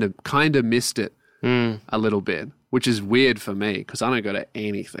 kind of missed it a little bit, which is weird for me because I don't go to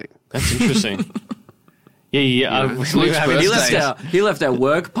anything. That's interesting. Yeah. It's We were Luke's having He birthday. he left our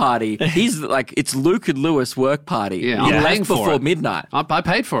work party. He's like, it's Luke and Lewis work party. Yeah, he I'm left paying for before it. midnight. I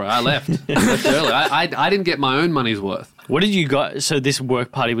paid for it. I left. I left early. I didn't get my own money's worth. What did you guys? So this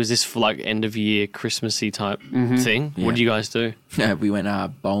work party, was this for like end of year Christmassy type thing? What did you guys do? Yeah, we went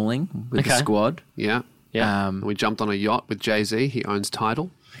bowling with the Okay. squad. Yeah. Yeah. We jumped on a yacht with Jay-Z. He owns Tidal.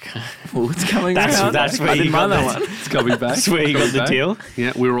 Oh, it's coming That's- around. that's where I you didn't got mind that that. one. It's coming back. That's where you got the deal.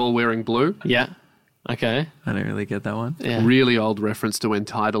 Yeah, we were all wearing blue. Yeah. Okay. I don't really get that one. Yeah. Really old reference to when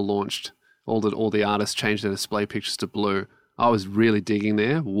Tidal launched. All the artists changed their display pictures to blue. I was really digging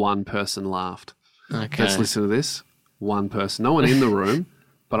there. One person laughed. Okay. Let's listen to this. One person. No one in the room,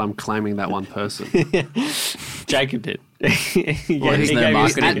 but I'm claiming that one person. Jacob did. Well, he's no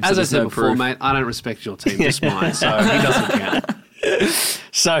marketing. As I so said there's no before, proof. mate, I don't respect your team, just mine, so he doesn't count.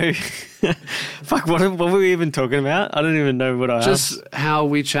 So, fuck, what were we even talking about? I don't even know what I asked. Just how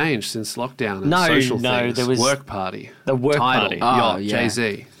we changed since lockdown and No, social no, things. there was- Work party. The work Tidal, party. Oh, Yacht, yeah.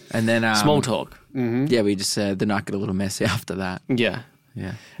 Jay-Z. And then Small talk. Yeah, we just the night got a little messy after that. Yeah.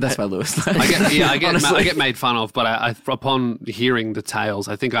 Yeah, that's why Lewis. I get Honestly. made fun of, but I, upon hearing the tales,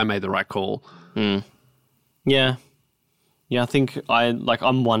 I think I made the right call. Yeah. Yeah, I think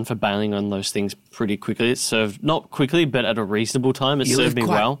I'm one for bailing on those things pretty quickly. It served, not quickly, but at a reasonable time. It You served live me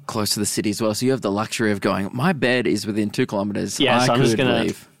quite well. close to the city as well, so you have the luxury of going. My bed is within 2 kilometers. Yeah, so I I'm just could going to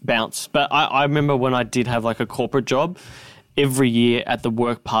leave. bounce. But I remember when I did have like a corporate job, every year at the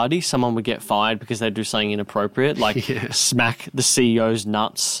work party, someone would get fired because they do something inappropriate, like smack the CEO's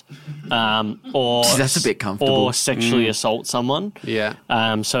nuts, or That's a bit comfortable. or sexually assault someone. Yeah.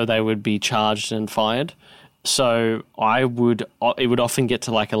 So they would be charged and fired. So it would often get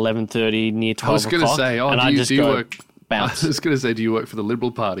to like 11:30, near 12 I was going to o'clock, say, and do I you, just do you go work? bounce. I was going to say, do you work for the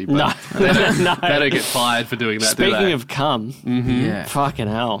Liberal Party? But No, no. they don't get fired for doing that. do Speaking they? of cum, Yeah. fucking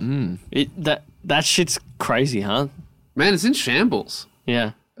hell, that shit's crazy, huh? Man, it's in shambles.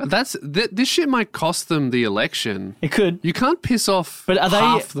 Yeah, This shit might cost them the election. it could. You can't piss off But are they-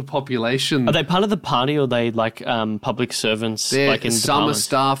 half the population. Are they part of the party, or are they like public servants? They're- Like in some are departments?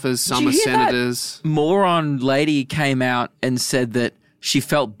 staffers, some you are hear that? senators. Moron lady came out and said that she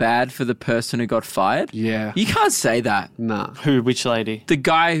felt bad for the person who got fired. Yeah. You can't say that. Nah. Who? Which lady? The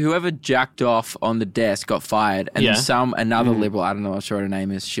guy, whoever jacked off on the desk, got fired, and Yeah. then another liberal. I don't know. I'm sure her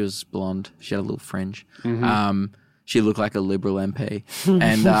name is. She was blonde. She had a little fringe. She looked like a Liberal MP,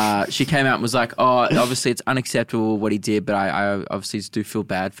 and she came out and was like, "Oh, obviously it's unacceptable what he did, but I obviously do feel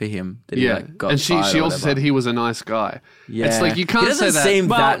bad for him that he Yeah. like, got And she fired or also whatever." said he was a nice guy. Yeah. It's like you He can't say doesn't that. seem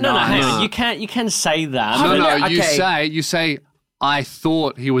Well, that no, nice. hang on. You can say that. No, but- no, okay. you say, I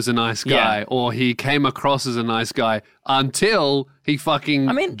thought he was a nice guy, Yeah. or he came across as a nice guy until he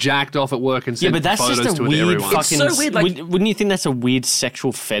fucking jacked off at work and Yeah, sent but that's photos just a to weird everyone. fucking. so weird, like- wouldn't you think that's a weird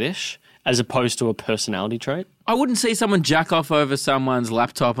sexual fetish as opposed to a personality trait? I wouldn't see someone jack off over someone's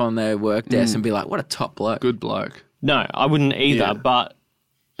laptop on their work desk and be like, "What a top bloke." Good bloke. No, I wouldn't either. Yeah. But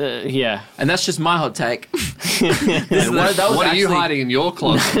yeah, And that's just my hot take. That was What are you actually- hiding in your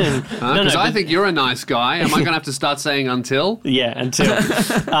closet? Because I think you're a nice guy. Am I going to have to start saying until? yeah. Until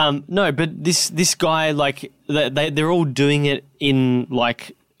no, but this guy, like they're all doing it in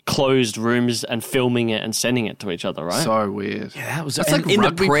like closed rooms and filming it and sending it to each other, right? So weird. Yeah, that was That's and like in the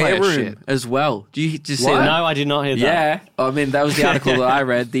rugby prayer player room shit. as well. Do you just see What? that? No, I did not hear that. Yeah, I mean that was the article that I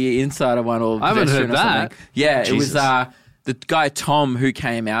read, the Insider one, or I haven't Pedestrian heard or that. something. Yeah, it was Jesus. the guy Tom who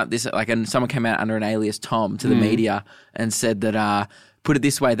came out. And someone came out under an alias Tom to the media and said that. Put it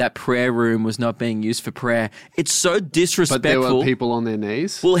this way, that prayer room was not being used for prayer. It's so disrespectful. But there were people on their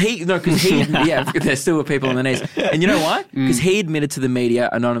knees. Well, because yeah, there still were people on their knees. And you know why? Because he admitted to the media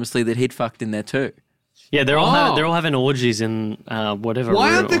anonymously that he'd fucked in there too. Yeah, they're all Oh. they're all having orgies in whatever. Why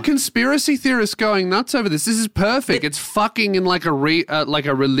room. aren't the conspiracy theorists going nuts over this? This is perfect. It's fucking in like a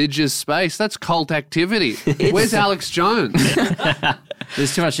religious space. That's cult activity. Where's Alex Jones?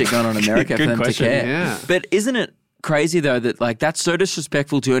 There's too much shit going on in America for Good them question. to care. Yeah. But isn't it crazy though that like that's so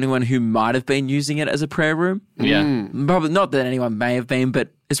disrespectful to anyone who might have been using it as a prayer room? Yeah. Probably not that anyone may have been, but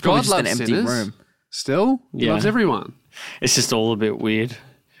it's probably God just an loves empty sinners. room. Still, he Yeah. loves everyone. It's just all a bit weird.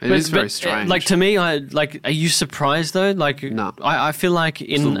 It is very strange. Like to me, are you surprised though? Like, No. I feel like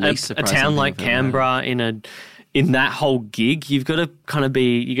in the a least surprising town thing like I've ever heard. Canberra, in that whole gig, you've got to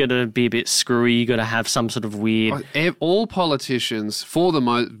be a bit screwy. You got to have some sort of weird. All politicians, for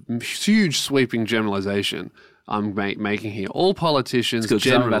the huge sweeping generalization I'm making here, all politicians good, 'cause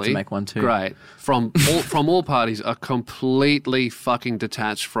I'm generally about to make one too. Great from all parties are completely fucking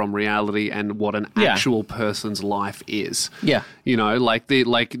detached from reality and what an Yeah. actual person's life is. Yeah. You know,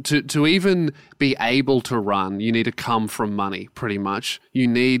 to even be able to run, you need to come from money. Pretty much, you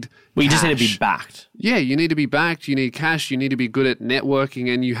need. You just need to be cash. backed. Yeah, you need to be backed, you need cash, you need to be good at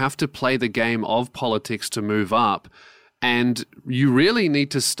networking, and you have to play the game of politics to move up. And you really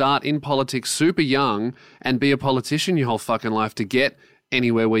need to start in politics super young and be a politician your whole fucking life to get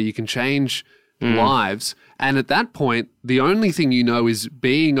anywhere where you can change lives. And at that point, the only thing you know is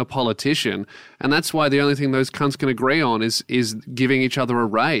being a politician. And that's why the only thing those cunts can agree on is giving each other a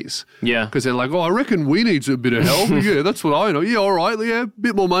raise. Yeah. Because they're like, oh, I reckon we need a bit of help. Yeah, that's what I know. Yeah, all right. Yeah, a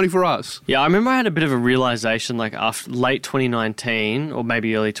bit more money for us. Yeah, I remember I had a bit of a realization like after late 2019 or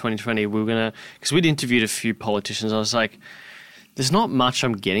maybe early 2020, we were going to, because we'd interviewed a few politicians. I was like, there's not much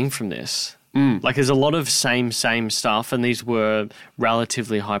I'm getting from this. Like there's a lot of same stuff, and these were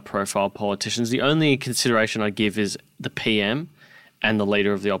relatively high-profile politicians. The only consideration I give is the PM and the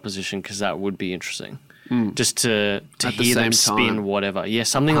leader of the opposition, because that would be interesting, just to hear them spin whatever. Yeah,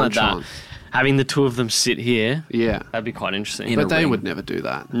 something like that. On. Having the two of them sit here, that'd be quite interesting. But they would never do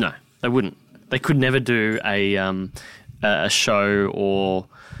that. No, they wouldn't. They could never do a show or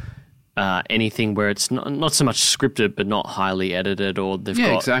anything where it's not so much scripted but not highly edited, or they've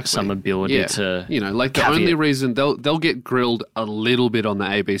got some ability to like the only reason they'll get grilled a little bit on the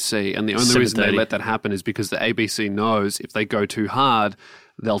ABC, and the only reason they let that happen is because the ABC knows if they go too hard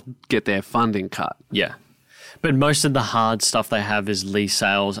they'll get their funding cut. Yeah, but most of the hard stuff they have is Lee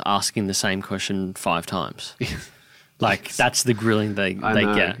Sales asking the same question 5 times. Like that's the grilling they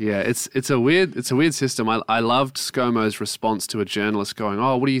get. Yeah, it's a weird system. I loved ScoMo's response to a journalist going,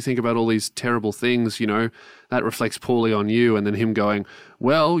 "Oh, what do you think about all these terrible things? That reflects poorly on you." And then him going,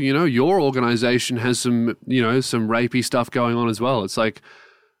 "Well, your organization has some rapey stuff going on as well." It's like,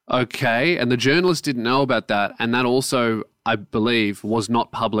 okay, and the journalist didn't know about that, and that also, I believe, was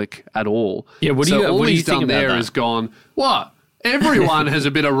not public at all. Yeah, what do you think about there that? is gone, what? Everyone has a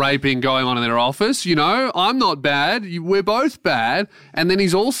bit of raping going on in their office, I'm not bad. We're both bad. And then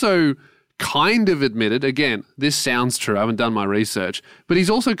he's also kind of admitted, again, this sounds true, I haven't done my research, but he's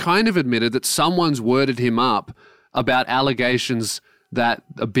also kind of admitted that someone's worded him up about allegations that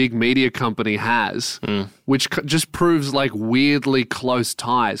a big media company has, which just proves like weirdly close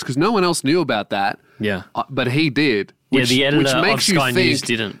ties, because no one else knew about that. Yeah. But he did. The editor which makes of Sky you think News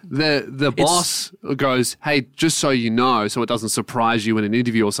didn't. The boss goes, hey, just so you know, so it doesn't surprise you in an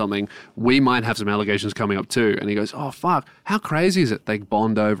interview or something, we might have some allegations coming up too. And he goes, oh, fuck, how crazy is it? They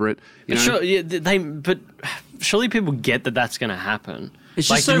bond over it. But surely people get that that's going to happen. It's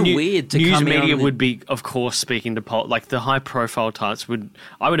just so weird to news come media in would be, of course, speaking to like the high profile types would.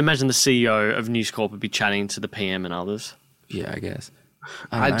 I would imagine the CEO of News Corp would be chatting to the PM and others. Yeah, I guess.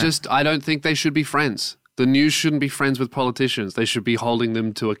 I don't think they should be friends. The news shouldn't be friends with politicians. They should be holding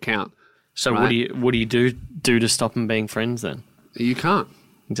them to account. So right? what do you do to stop them being friends then? You can't.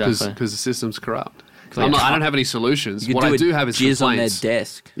 Exactly. Because the system's corrupt. I don't have any solutions. What I do have is jizz complaints. on their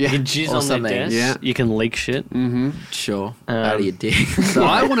desk. Yeah. You can jizz on their desk. Yeah. You can leak shit. Mm-hmm. Sure. Out of your dick. Well,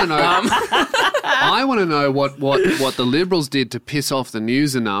 I want to know. I want to know what the Liberals did to piss off the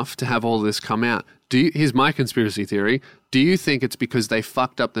news enough to have all this come out. Here's my conspiracy theory. Do you think it's because they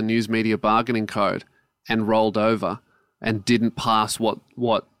fucked up the news media bargaining code and rolled over and didn't pass what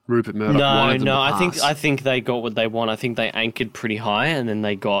Rupert Murdoch wanted them to pass? I think they got what they want. I think they anchored pretty high, and then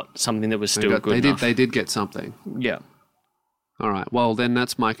they got something that was still good enough. They did get something. Yeah. All right. Well, then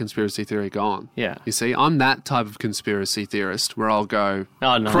that's my conspiracy theory gone. Yeah. You see, I'm that type of conspiracy theorist where I'll go,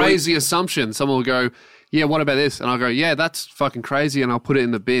 crazy assumption. Someone will go, yeah, what about this? And I'll go, yeah, that's fucking crazy, and I'll put it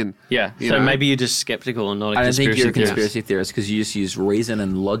in the bin. Yeah. So maybe you're just skeptical and not a conspiracy theorist. I don't think you're a conspiracy theorist because you just use reason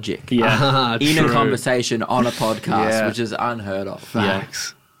and logic. Yeah. In a conversation on a podcast, which is unheard of.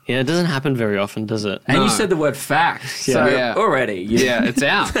 Facts. Yeah, it doesn't happen very often, does it? And you said the word fact. So already. Yeah, it's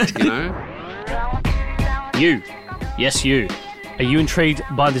out, You. Yes, you. Are you intrigued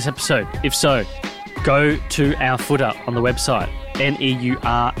by this episode? If so, go to our footer on the website,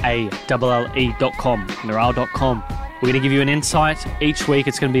 neurale.com, neurale.com. We're going to give you an insight. Each week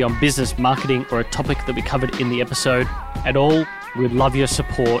it's going to be on business, marketing, or a topic that we covered in the episode. At all, we'd love your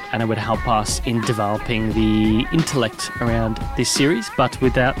support, and it would help us in developing the intellect around this series. But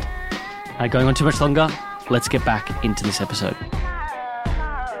without going on too much longer, let's get back into this episode.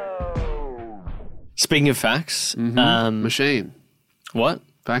 Speaking of facts, machine. What?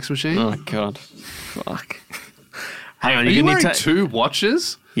 Fax machine? Oh, God. Fuck. Hang on. Are you wearing 2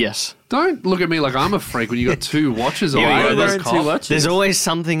 watches? Yes. Don't look at me like I'm a freak when you got 2 watches on. There's always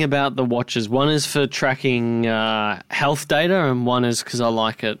something about the watches. One is for tracking health data, and one is because I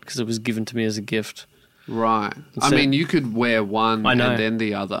like it because it was given to me as a gift. Right. You could wear one and then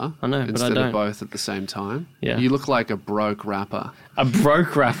the other. I know, instead but I don't. of both at the same time. Yeah. You look like a broke rapper. A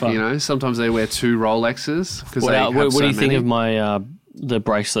broke rapper. Sometimes they wear 2 Rolexes because they have what so do you many. think of my the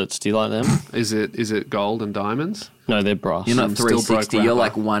bracelets? Do you like them? Is it gold and diamonds? No, they're brass. You're not 360. You're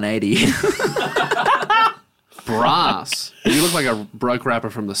like 180. Brass. You look like a broke rapper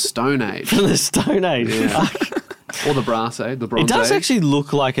from the Stone Age. From the Stone Age. Yeah. Or the brass, the bronze. It does age. actually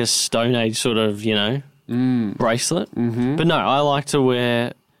look like a Stone Age sort of, bracelet. Mm-hmm. But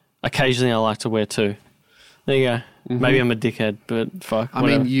no, occasionally I like to wear two. There you go. Mm-hmm. Maybe I'm a dickhead, but fuck. I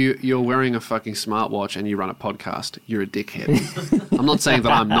mean, you're wearing a fucking smartwatch and you run a podcast. You're a dickhead. I'm not saying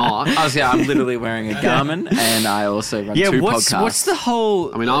that I'm not. I'm literally wearing a Garmin and I also run two podcasts. What's the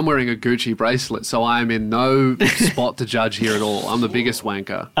whole... I mean, I'm wearing a Gucci bracelet, so I'm in no spot to judge here at all. I'm the biggest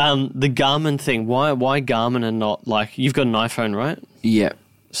wanker. The Garmin thing, why Garmin and not like... You've got an iPhone, right? Yeah.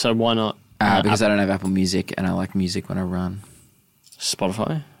 So why not... because I don't have Apple Music and I like music when I run.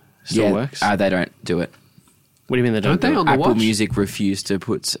 Spotify? Still works? They don't do it. What do you mean they don't do it? On the Apple watch? Music refused to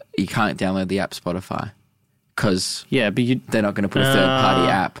put... You can't download the app Spotify because Yeah, but you... they're not going to put a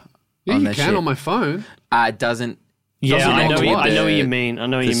third-party app Yeah, on you their can shit. on my phone. It doesn't... Yeah, Doesn't I know work what with you mean. I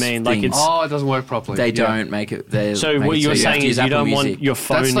know what you this mean. Like thing. it's... Oh, it doesn't work properly. They Yeah. don't make it... So what you're saying is you don't want your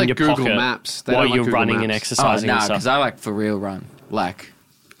phone That's like in your Google pocket Maps. They while don't like you're Google running and Maps. exercising and because stuff. I like for real run.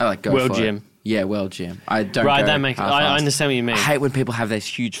 I like go World for it. Gym. Yeah, World Gym. I don't Right, go that makes... I half-assed. understand what you mean. I hate when people have this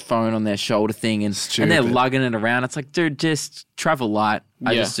huge phone on their shoulder thing and they're Stupid. lugging it around. It's like, dude, just travel light.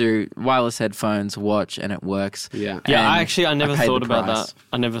 I Yeah. just do wireless headphones, watch, and it works. Yeah. Yeah, And I never paid thought the about price. that.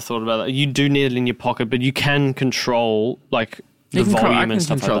 I never thought about that. You do need it in your pocket, but you can control like the You can volume I and can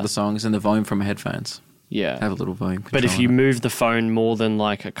stuff control like the that. songs and the volume from my headphones. I Yeah, have a little volume control. but if you on it. move the phone more than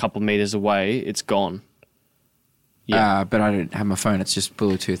like a couple meters away, it's gone. Yeah. But I don't have my phone. It's just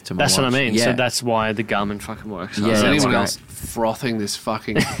Bluetooth to my That's what I watch. mean. Yeah. So that's why the Garmin fucking works. Yeah, Is that's anyone great. else frothing this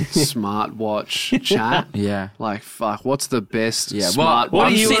fucking smartwatch chat? Yeah. Like, fuck, what's the best Yeah, smartwatch? what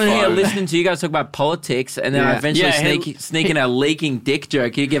I'm are you sitting here phone? listening to you guys talk about politics, and then I Yeah. eventually Yeah, sneak in a leaking dick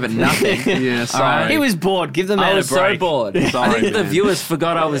joke. You give it nothing. Yeah, sorry. All right. He was bored. Give the man I was a break. so bored. I Sorry, think the man. viewers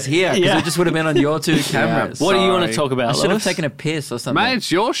forgot I was here because Yeah. it just would have been on your two cameras. What do you want Sorry. to talk about? I should have Lewis? taken a piss or something. Mate,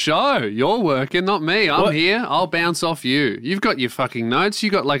 it's your show. You're working, not me. I'm What? here. I'll bounce off you. You've got your fucking notes. You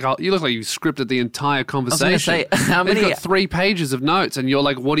got like you look like you scripted the entire conversation. say, how They've many- got 3 pages of notes, and you're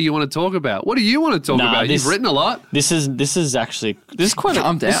like, "What do you want to talk about? What do you want to talk Nah, about? this- You've written a lot." This is quite.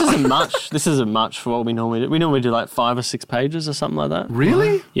 Calm This down. isn't much. This isn't much for what we normally do. We normally do like 5 or 6 pages or something like that.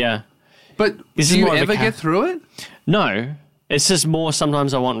 Really? Yeah. But This do is you more of a ever ca- get through it? No, it's just more.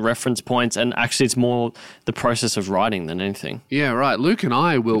 Sometimes I want reference points, and actually, it's more the process of writing than anything. Yeah, right. Luke and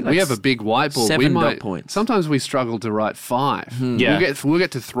I will. We have a big whiteboard. 7 we dot might. points. Sometimes we struggle to write 5. Yeah. We'll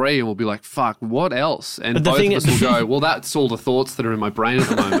get to 3, and we'll be like, "Fuck, what else?" And But the both thing of us is- will go, "Well, that's all the thoughts that are in my brain at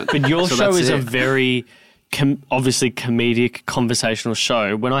the moment." But your So show that's is a it. very obviously comedic conversational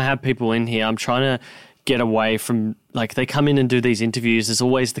show. When I have people in here, I'm trying to get away from like they come in and do these interviews. There's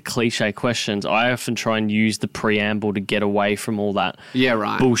always the cliche questions. I often try and use the preamble to get away from all that Yeah,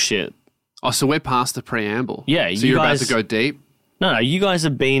 right. bullshit. Oh, so we're past the preamble. Yeah, So you you're guys- about to go deep. No, you guys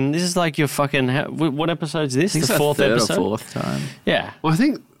have been. This is like your fucking. What episode is this? I think The it's 4th third episode. or 4th time. Yeah, Well, I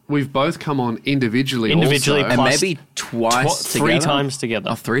think we've both come on individually. Individually, also. And Plus maybe twice three together? times together.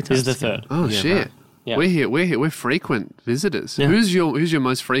 Oh, 3 This is times the together. third. Oh shit. right. Yeah. We're here. We're frequent visitors. Yeah. Who's your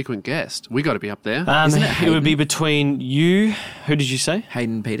most frequent guest? We got to be up there. Isn't it It Hayden? would be between you. Who did you say?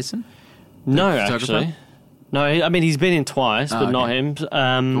 Hayden Peterson? No, photographer? actually. No, I mean he's been in twice, but okay. not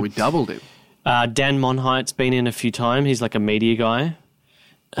him. we doubled him. Dan Monheit's been in a few times. He's like a media guy.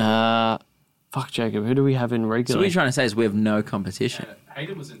 Fuck Jacob. Who do we have in So what regularly? you're trying to say is we have no competition.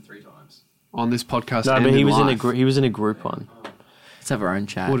 Hayden was in 3 times. On this podcast. no, and but he was life. he was in a group one. Let's have our own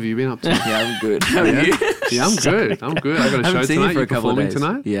chat. What have you been up to? Yeah, I'm good. How are you? Yeah, I'm good. I'm good. I got a I show haven't seen tonight. you for You a couple of performing days.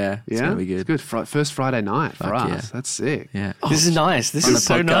 tonight? Yeah, it's Yeah, gonna be It's good. good. First Friday night for Fuck us. yeah. That's sick. Yeah. This is nice. This On is the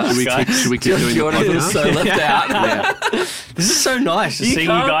so podcast. nice, Should we keep doing the Jordan podcast? is so left out. Yeah. This is so nice. Just You seeing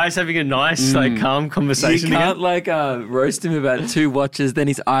you can't- guys having a nice, like, calm You conversation. can't again. like roast him about 2 watches, then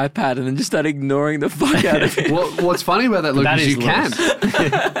his iPad, and then just start ignoring the fuck out of it. What's funny about that, Luke, That is is you can.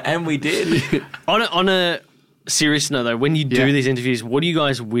 And we did. On a serious note, though, when you do Yeah. these interviews, what do you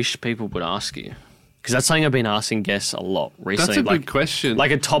guys wish people would ask you? Because that's something I've been asking guests a lot recently. That's a like, good question.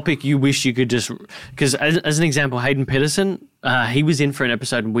 Like a topic you wish you could just... Because as an example, Hayden Pedersen, he was in for an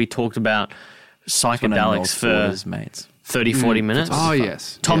episode and we talked about psychedelics for mates. 30, 40 minutes. Oh,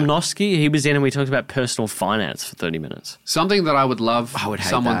 yes. Tom Yeah. Noski, he was in and we talked about personal finance for 30 minutes. Something that I would love I would hate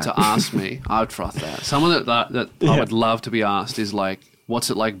someone that. to ask me, I would froth that. Someone that I would love to be asked is like, what's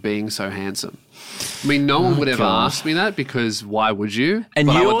it like being so handsome? I mean, no one would ever God. ask me that because why would you? And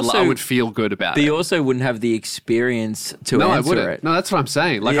but you I also- would feel good about But it. you also wouldn't have the experience to No, I answer wouldn't. it. No, that's what I'm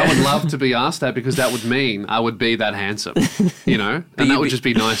saying. Like, I Yeah. would love to be asked that because that would mean I would be that handsome, you know? And that would just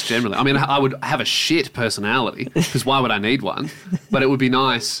be nice generally. I mean, I would have a shit personality because why would I need one? But it would be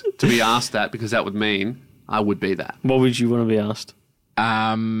nice to be asked that because that would mean I would be that. What would you want to be asked?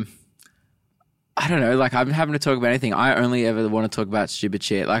 I don't know. Like, I'm having to talk about anything. I only ever want to talk about stupid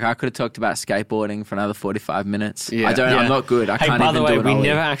shit. Like, I could have talked about skateboarding for another 45 minutes. Yeah. I'm not good. I can't even do an ollie. By the way, we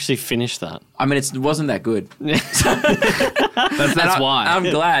never actually finished that. I mean, it wasn't that good. That's why. I'm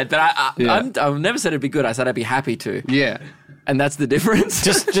glad. But I've never said it'd be good. I said I'd be happy to. Yeah. And that's the difference.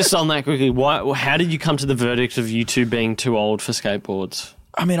 Just on that quickly, how did you come to the verdict of you two being too old for skateboards?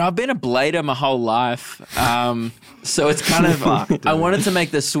 I mean, I've been a blader my whole life. So it's kind of, I wanted to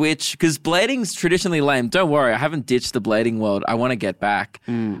make the switch because blading's traditionally lame. Don't worry, I haven't ditched the blading world. I want to get back.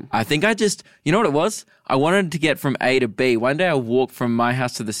 I think you know what it was? I wanted to get from A to B. One day I walked from my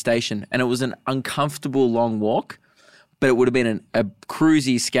house to the station and it was an uncomfortable long walk, but it would have been a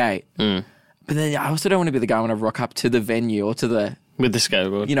cruisy skate. But then I also don't want to be the guy when I rock up to the venue or to the... With the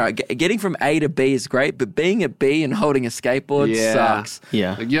skateboard. You know, getting from A to B is great, but being at B and holding a skateboard sucks.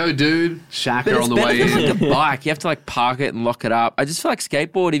 Yeah. Like, yo, dude, Shaka on the way It's in. like a bike. You have to like park it and lock it up. I just feel like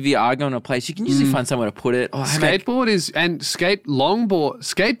skateboard, if you are going to a place, you can usually find somewhere to put it. Skateboard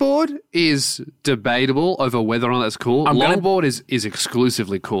is debatable over whether or not that's cool. Longboard is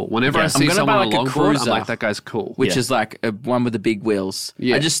exclusively cool. Whenever I see someone on a longboard, I'm like, that guy's cool. Which is like one with the big wheels.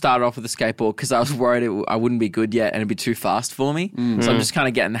 Yeah. I just started off with a skateboard because I was worried I wouldn't be good yet and it'd be too fast for me. So I'm just kind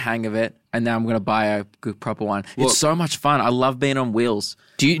of getting the hang of it. And now I'm going to buy a good proper one. It's so much fun. I love being on wheels.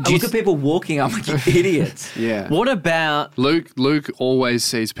 I look at people walking. I'm like, you idiots. Yeah. What about... Luke always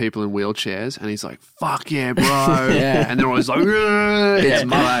sees people in wheelchairs and he's like, fuck yeah, bro. Yeah. And they're always like, it's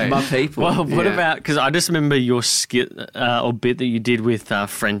my people. Well, what about... Because I just remember your skit or bit that you did with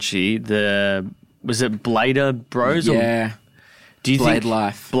Frenchie. Was it Blader Bros? Yeah. Do you Blade think...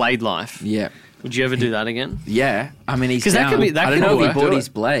 Life. Blade Life. Yeah. Would you ever do that again? Yeah. I mean, he's 'Cause that down. could be- that I don't could know if work. he bought Do his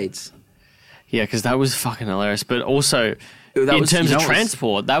blades. Yeah, because that was fucking hilarious. But also, That in was- terms you of know, it was-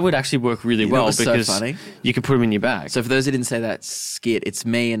 transport, that would actually work really well was so because funny? you could put them in your bag. So for those who didn't say that skit, it's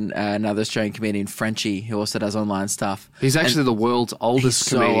me and another Australian comedian, Frenchie, who also does online stuff. He's actually the world's oldest He's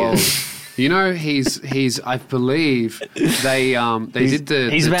so comedian. old. You know, he's I believe they did the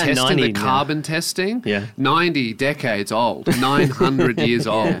he's about testing, 90 the now. carbon testing. Yeah. 90 decades old, 900 years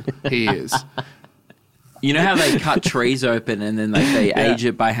old. He is. You know how they cut trees open and then like they age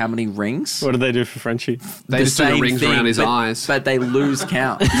it by how many rings? What do they do for Frenchie? They just do the same rings thing, around his but- eyes. But they lose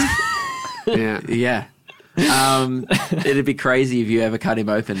count. Yeah. Yeah. It'd be crazy if you ever cut him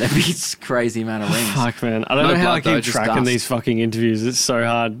open. There'd be a crazy amount of rings. Fuck, man. I don't No know how I blood, though, keep just tracking dust. these fucking interviews. It's so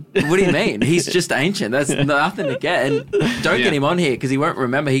hard. What do you mean? He's just ancient. That's nothing to get. And don't Yeah. get him on here because he won't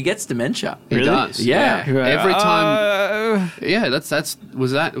remember. He gets dementia. He Really? does. Yeah. Every time. Yeah,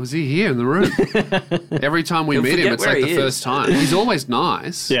 was he here in the room? Every time we He'll meet him, forget it's where like he the is. first time. He's always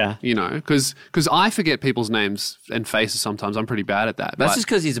nice. Yeah. You know, because I forget people's names and faces sometimes. I'm pretty bad at that. That's But- just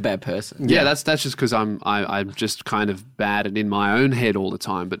because he's a bad person. Yeah, that's just because I'm just kind of bad and in my own head all the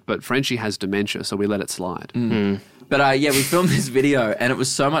time. But Frenchie has dementia, so we let it slide. But yeah, we filmed this video and it was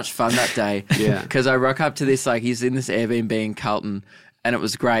so much fun that day. Yeah. Because I rock up to this, like he's in this Airbnb in Carlton and it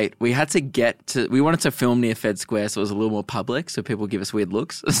was great. We wanted to film near Fed Square so it was a little more public so people give us weird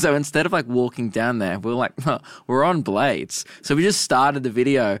looks. So instead of like walking down there, we were like, we're on blades. So we just started the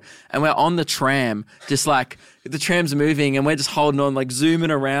video and we're on the tram, just like the tram's moving and we're just holding on, like zooming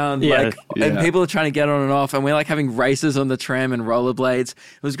around, and people are trying to get on and off and we're like having races on the tram and rollerblades.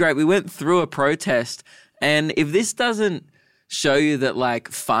 It was great. We went through a protest and if this doesn't show you that like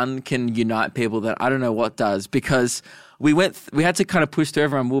fun can unite people, then I don't know what does because we had to kind of push through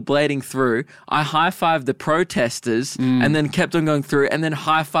everyone. We were blading through. I high-fived the protesters and then kept on going through and then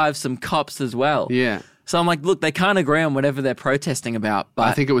high-fived some cops as well. Yeah. So I'm like, look, they can't agree on whatever they're protesting about. But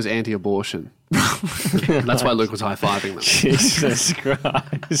I think it was anti-abortion. That's why Luke was high-fiving them. Jesus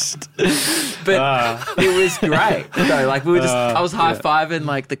Christ. But it was great. So like we were just, I was high-fiving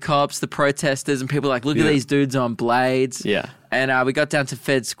like the cops, the protesters, and people were like, look at these dudes on blades. Yeah. And we got down to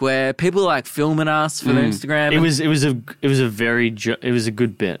Fed Square. People were like filming us for their Instagram. It was a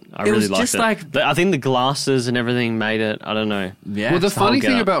good bit. I really was liked just it. like- I think the glasses and everything made it. I don't know. Yeah. Well, the the whole funny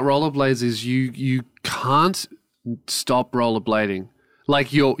thing get-up. about rollerblades is you can't stop rollerblading.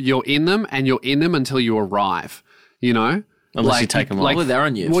 Like you're in them and you're in them until you arrive. You know, Unless you take them off. Well, they're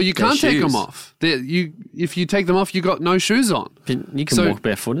on you. Well, you They're can't take shoes. them off. If you take them off, you got no shoes on. You can So- walk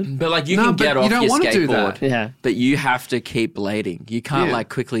barefooted. But like you No, can but get you off don't your wanna do skateboard. that. Yeah. But you have to keep blading. You can't Yeah. like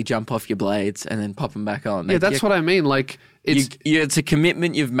quickly jump off your blades and then pop them back on. Yeah, that's what I mean. Like It's a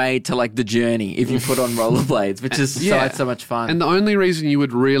commitment you've made to like the journey if you put on rollerblades, which is so much fun. And the only reason you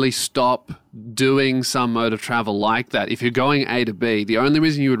would really stop doing some mode of travel like that, if you're going A to B, the only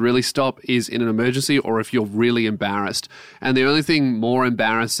reason you would really stop is in an emergency or if you're really embarrassed. And the only thing more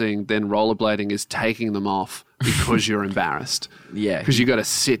embarrassing than rollerblading is taking them off because you're embarrassed. Yeah. Because you got to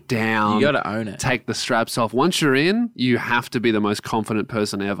sit down. You got to own it. Take the straps off. Once you're in, you have to be the most confident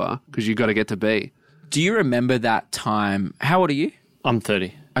person ever because you got to get to B. Do you remember that time? How old are you? I'm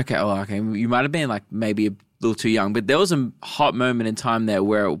 30. Okay. You might have been like maybe a little too young, but there was a hot moment in time there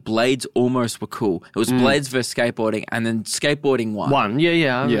where blades almost were cool. It was blades versus skateboarding, and then skateboarding won.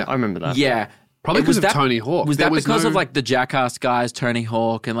 Yeah. I remember that. Yeah. Probably because of Tony Hawk. Was that because of like the Jackass guys, Tony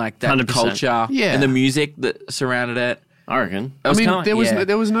Hawk, and like that 100%. culture and the music that surrounded it? I reckon. There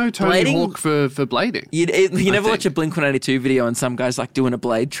was no Tony Hawk for blading. You never watch a Blink-182 video and some guy's like doing a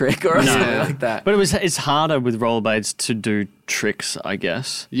blade trick or something like that. But it's harder with rollerblades to do tricks, I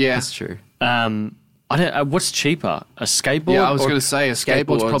guess. Yeah, that's true. What's cheaper, a skateboard? Yeah, I was going to say a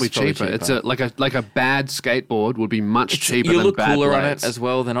skateboard's probably cheaper. It's like a bad skateboard would be much cheaper than bad blades. You look cooler on it as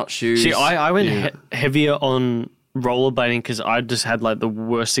well. They're not shoes. See, I went heavier on rollerblading because I just had like the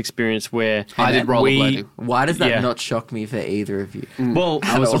worst experience where I did rollerblading. Why does that not shock me for either of you? Well,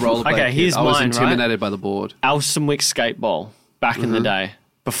 I was a rollerblader. Okay, here's mine. I was intimidated by the board. Alstonwick Skate Bowl back in the day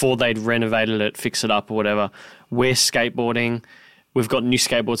before they'd renovated it, fix it up or whatever. We're skateboarding. We've got new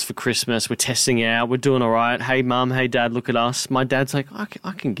skateboards for Christmas. We're testing it out. We're doing all right. Hey, Mum. Hey, Dad, look at us. My dad's like,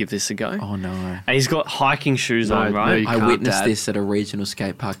 I can give this a go. Oh, no. And he's got hiking shoes on, right? No, I witnessed this at a regional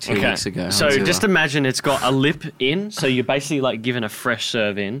skate park 2 weeks ago. So just imagine it's got a lip in. So you're basically like given a fresh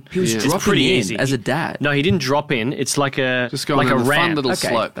serve in. He was dropping pretty easy. As a dad. No, he didn't drop in. It's like a just going like a ramp. Fun little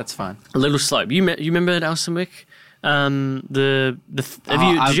slope. That's fine. A little slope. You remember at Alstonwick? Did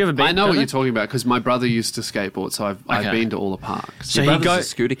you ever been? I know what you're talking about because my brother used to skateboard, so I've been to all the parks. So he was a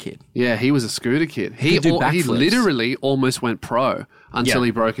scooter kid. Yeah, he was a scooter kid. He literally almost went pro until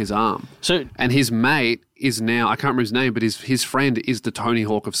he broke his arm. And his mate is now, I can't remember his name, but his friend is the Tony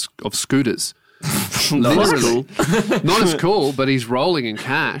Hawk of scooters. Literally. Not as cool, but he's rolling in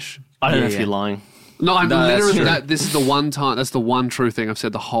cash. I don't know if you're lying. No, I'm literally. This is the one time. That's the one true thing I've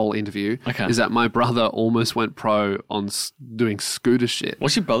said the whole interview. Okay. Is that my brother almost went pro on doing scooter shit.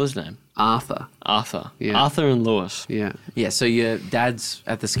 What's your brother's name? Arthur. Yeah. Arthur and Lewis. Yeah. Yeah. So your dad's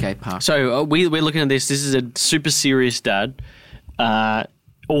at the skate park. So we're looking at this. This is a super serious dad.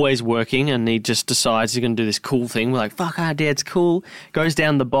 Always working, and he just decides he's going to do this cool thing. We're like, fuck, our dad's cool. Goes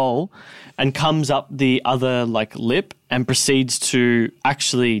down the bowl and comes up the other like lip and proceeds to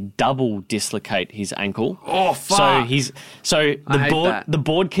actually double dislocate his ankle. Oh, fuck. The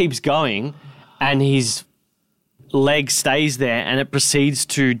board keeps going and his leg stays there and it proceeds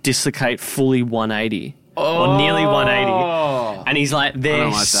to dislocate fully 180. Or nearly 180. And he's like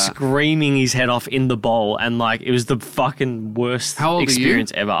there screaming his head off in the bowl, and like it was the fucking worst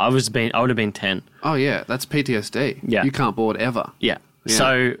experience ever. I would have been 10. Oh yeah, that's PTSD. Yeah. You can't board ever. Yeah.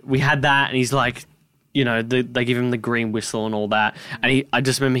 So we had that, and he's like, you know, they give him the green whistle and all that, and I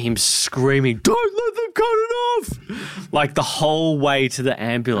just remember him screaming, "Don't let them cut it off!" Like the whole way to the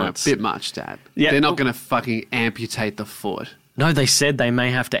ambulance. A bit much, Dad. Yeah. They're not going to fucking amputate the foot. No, they said they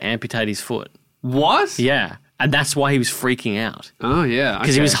may have to amputate his foot. What? Yeah. And that's why he was freaking out. Oh, yeah.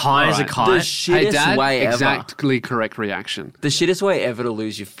 Because he was high as a kite. The shittest way ever. Exactly correct reaction. The shittest way ever to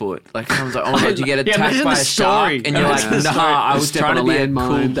lose your foot. Like, someone's like, oh my God, you get attacked by a shark. And you're like, I was trying to be a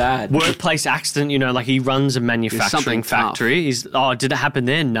cool dad. Workplace accident, you know, like he runs a manufacturing factory. He's, did it happen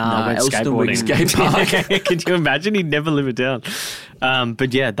there? No, I went skateboarding. Skate park. Can you imagine? He'd never live it down.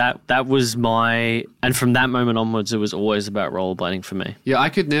 But yeah, that was my, and from that moment onwards, it was always about rollerblading for me. Yeah, I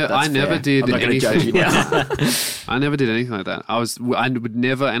never did anything. I never did anything like that. I would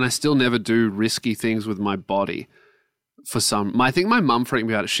never, and I still never do risky things with my body. I think my mum freaked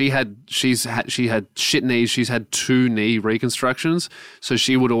me out. She had shit knees. She's had 2 knee reconstructions, so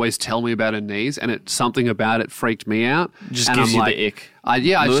she would always tell me about her knees, and something about it freaked me out. Just gives you the ick. I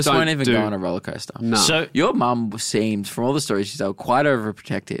just won't even go on a roller coaster. No. So your mum seemed, from all the stories she's told, quite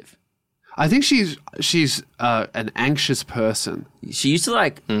overprotective. I think she's an anxious person. She used to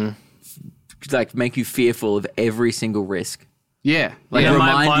like make you fearful of every single risk. Yeah.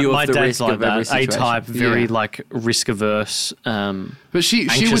 Remind you of the risk like of every situation. A-type, very like risk averse. But she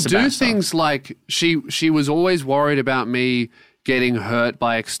would do things like she was always worried about me getting hurt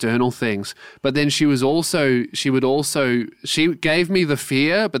by external things. But then she gave me the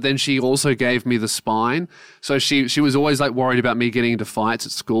fear, but then she also gave me the spine. So she was always like worried about me getting into fights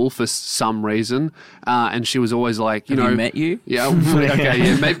at school for some reason. And she was always like, Have you met you? Yeah. Okay.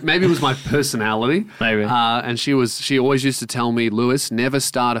 Yeah. Maybe it was my personality. Maybe. And she always used to tell me, Lewis, never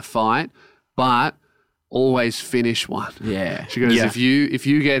start a fight, but always finish one. Yeah. She goes, Yeah. if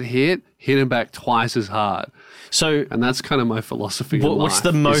you get hit him back twice as hard. So And that's kind of my philosophy in life. what's the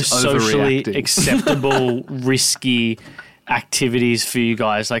is most socially overreacting. acceptable, risky activities for you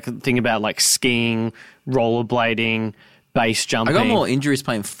guys? Like, think about like skiing, rollerblading, base I jumping. got more injuries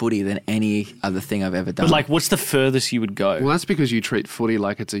playing footy than any other thing I've ever done. But like, what's the furthest you would go? Well, that's because you treat footy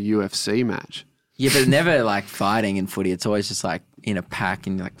like it's a UFC match. yeah, but never like fighting in footy. It's always just like in a pack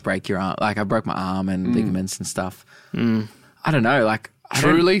and you like break your arm. Like I broke my arm and ligaments and stuff. I don't know. Like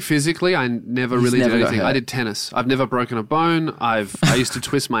Truly, physically, I never really never did got anything. hurt. I did tennis. I've never broken a bone. I used to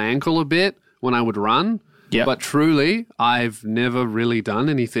twist my ankle a bit when I would run. Yep. But truly, I've never really done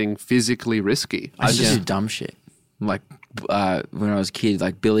anything physically risky. I just do dumb shit. Like when I was a kid,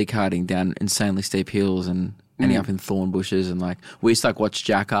 like billy carting down insanely steep hills and ending up in thorn bushes, and like we used to like watch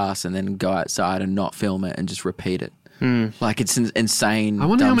Jackass and then go outside and not film it and just repeat it. Like it's insane. I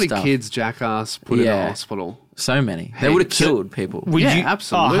wonder how dumb many stuff. kids Jackass put in Yeah. a hospital. So many. They would have So- killed people. Would Yeah, you,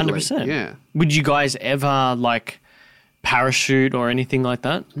 absolutely. 100%. Yeah. Would you guys ever like parachute or anything like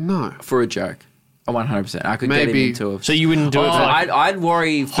that? No. For a joke. 100%. I could get him Maybe. into a... So you wouldn't do it for like, I'd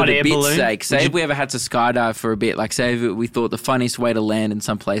worry for hot the air bit's balloon? sake. Say Would if you- we ever had to skydive for a bit, like say if we thought the funniest way to land in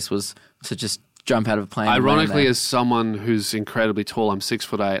some place was to just jump out of a plane. and land Ironically, there. as someone who's incredibly tall, I'm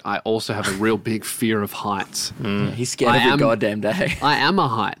 6'8", I also have a real big fear of heights. He's scared I every am- goddamn day. I am a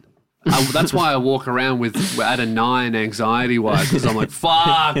height. That's why I walk around with at a 9 anxiety-wise, because I'm like,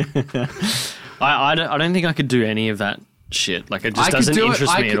 fuck. I don't think I could do any of that shit. Like it just I could doesn't do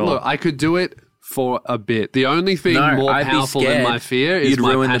interest it. me at all. Look, I could do it for a bit. The only thing No, more I'd be powerful than scared my fear is you'd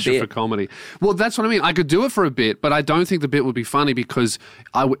my ruin the passion bit. for comedy. Well, that's what I mean. I could do it for a bit, but I don't think the bit would be funny because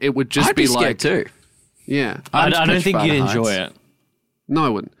it would just I'd be like, scared too. yeah. I I'm don't think petrified you'd of enjoy heights. it. No, I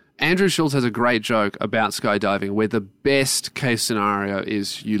wouldn't. Andrew Schultz has a great joke about skydiving where the best case scenario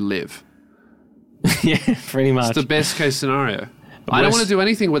is you live. Yeah, pretty much. It's the best case scenario. I don't Worst- want to do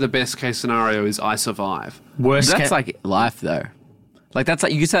anything where the best case scenario is I survive. Worst That's ca- like life though. Like that's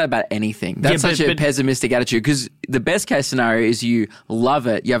like you can say that about anything. That's Yeah, such a but- pessimistic attitude because the best case scenario is you love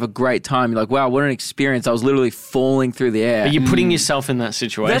it, you have a great time. You're like, wow, what an experience! I was literally falling through the air. But you're putting yourself in that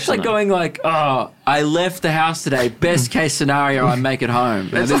situation. That's like though. going like, oh, I left the house today. Best case scenario, I make it home.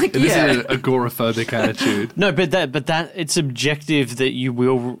 It's like, This yeah. is an agoraphobic attitude. No, but that it's objective that you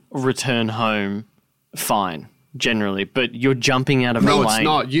will return home fine generally, but you're jumping out of a No, plane. it's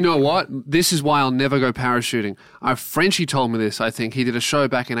not. You know what? This is why I'll never go parachuting. Frenchie told me this, I think. He did a show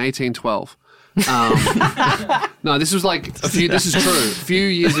back in 1812. No, this was like this is true. A few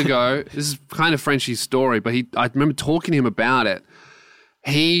years ago, this is kind of Frenchie's story, but I remember talking to him about it.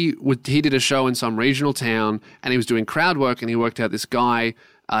 He did a show in some regional town and he was doing crowd work and he worked out this guy,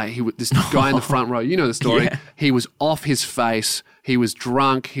 this guy in the front row. You know the story. Yeah. He was off his face. He was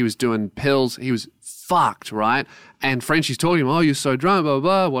drunk. He was doing pills. He was fucked, right? And Frenchie's talking to him, oh, you're so drunk, blah,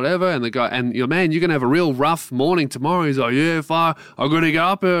 blah, blah, whatever. And the guy, and you're going to have a real rough morning tomorrow. He's like, yeah, fuck, I'm going to get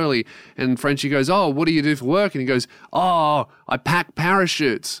up early. And Frenchie goes, oh, what do you do for work? And he goes, oh, I pack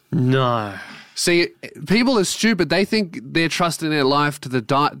parachutes. No. See, people are stupid. They think they're trusting their life to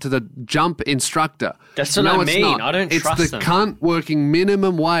the jump instructor. That's what no, I it's mean. not. I don't it's trust the them. cunt working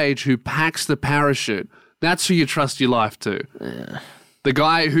minimum wage who packs the parachute. That's who you trust your life to. Yeah. The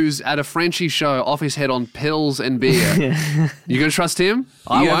guy who's at a Frenchie show off his head on pills and beer. You going to trust him?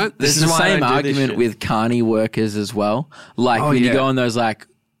 I won't. This is is the why I same don't do this argument shit. with carny workers as well. Like Oh, when you yeah. go on those like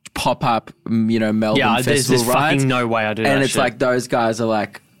pop-up, Melbourne Yeah, there's festival rides. fucking no way I do that and it's shit. like those guys are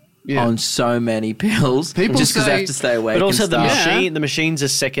like Yeah. on so many pills People just because they say- have to stay awake. But also and the stuff. the machines are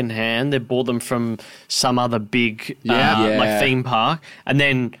second hand. They bought them from some other big Yeah. like theme park. And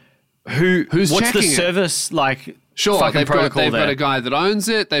then Who's what's the checking it? service like? Sure, fucking they've protocol got there. a guy that owns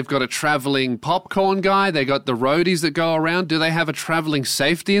it. They've got a traveling popcorn guy. They got the roadies that go around. Do they have a traveling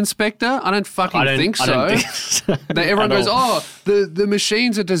safety inspector? I don't fucking think so. I don't think so. Everyone At goes, all. oh, the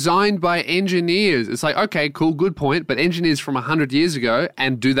machines are designed by engineers. It's like, okay, cool, good point. But engineers from 100 years ago,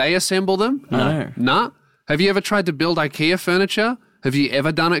 and do they assemble them? No. Nah. Have you ever tried to build IKEA furniture? Have you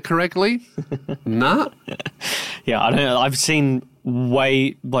ever done it correctly? Nah. Yeah, I don't know. I've seen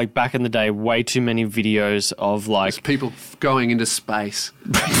back in the day, way too many videos of like People going into space.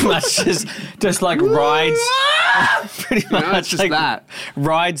 that's just like rides. Pretty much. It's just that.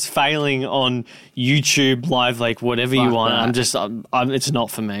 Rides failing on YouTube Live, like whatever you Fuck want. that. It's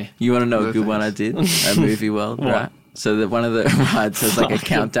not for me. You want to know No a good one I did at Movie World, right? So that one of the rides has like a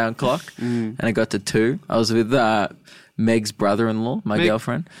countdown clock, and I got to 2. I was with Meg's brother-in-law, my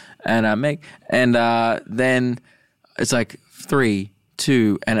girlfriend, and Meg, and then it's like 3,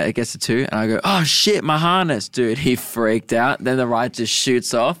 2, and it gets to 2, and I go, oh shit, my harness, dude. He freaked out. Then the ride just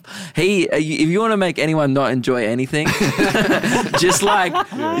shoots off. If you want to make anyone not enjoy anything, just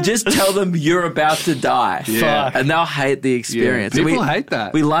tell them you're about to die, and they'll hate the experience. Yeah, people hate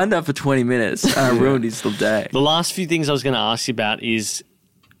that. We lined up for 20 minutes, and I ruined his little day. The last few things I was going to ask you about is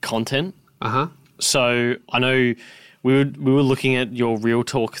content. So I know we were looking at your Real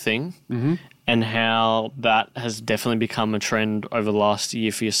Talk thing. And how that has definitely become a trend over the last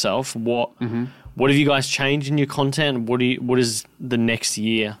year for yourself. What have you guys changed in your content? What does the next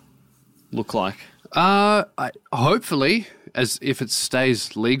year look like? Hopefully, as if it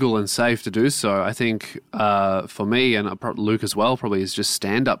stays legal and safe to do so. I think for me and Luke as well probably is just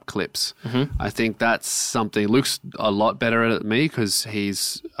stand-up clips. I think that's something. Luke's a lot better at it than me because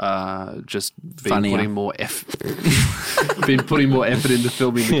he's just been putting more effort into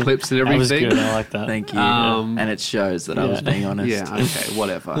filming the clips and everything. That was good. I like that. Thank you. And it shows that I was being honest. Yeah, okay,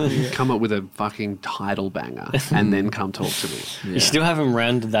 whatever. Come up with a fucking title banger and then come talk to me. You still haven't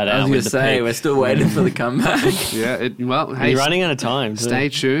rounded that out. I was going to say, we're still waiting for the comeback. Hey, you're running out of time. Stay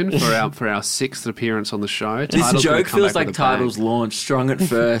tuned for our 6th appearance on the show. This joke feels like Title's launched strong at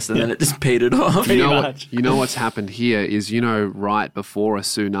first and then it just petered off. You know what's happened here is, right before a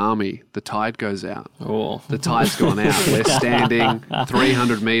tsunami, the tide goes out. Oh. The tide's gone out. We're standing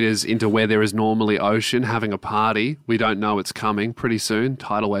 300 meters into where there is normally ocean, having a party. We don't know it's coming. Pretty soon,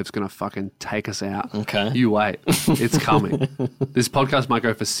 tidal wave's going to fucking take us out. Okay. You wait. It's coming. This podcast might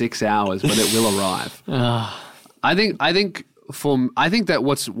go for 6 hours, but it will arrive. I think that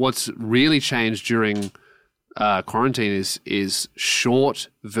what's really changed during quarantine is short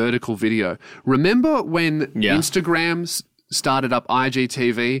vertical video. Remember when Instagram started up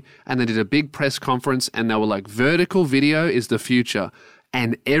IGTV and they did a big press conference and they were like, vertical video is the future,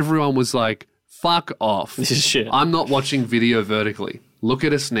 and everyone was like, fuck off. This is shit. I'm not watching video vertically. Look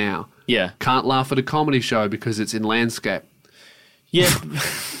at us now. Yeah. Can't laugh at a comedy show because it's in landscape. Yeah.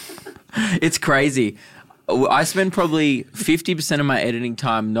 It's crazy. I spend probably 50% of my editing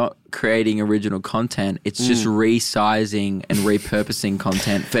time not creating original content. It's just resizing and repurposing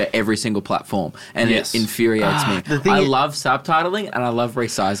content for every single platform. And it infuriates me. I love subtitling and I love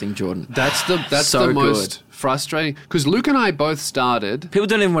resizing, Jordan. That's the most frustrating. Because Luke and I both started. People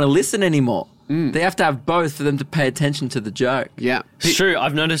don't even want to listen anymore. They have to have both for them to pay attention to the joke. Yeah. It's true.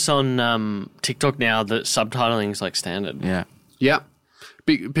 I've noticed on TikTok now that subtitling is like standard. Yeah. Yeah.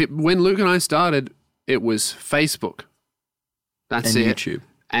 When Luke and I started, it was Facebook. That's and it. YouTube.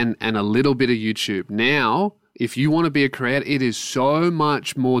 And a little bit of YouTube. Now, if you want to be a creator, it is so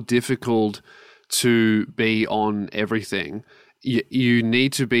much more difficult to be on everything. You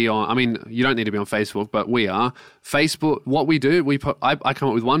need to be on, you don't need to be on Facebook, but we are. Facebook, what we do, I come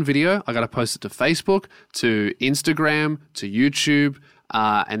up with one video, I got to post it to Facebook, to Instagram, to YouTube,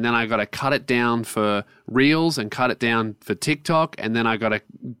 and then I got to cut it down for Reels and cut it down for TikTok, and then I got to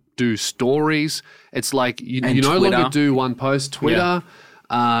do stories. It's like you no longer do one post. Twitter,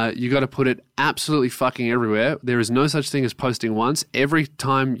 you got to put it absolutely fucking everywhere. There is no such thing as posting once. Every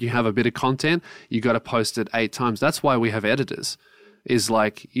time you have a bit of content, you got to post it 8 times. That's why we have editors. Is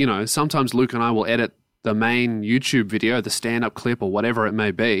like, sometimes Luke and I will edit the main YouTube video, the stand-up clip or whatever it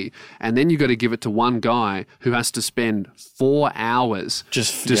may be, and then you got to give it to one guy who has to spend 4 hours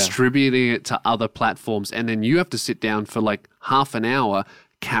just distributing it to other platforms, and then you have to sit down for like half an hour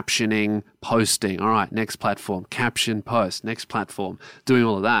captioning, posting. All right, next platform, caption, post, next platform, doing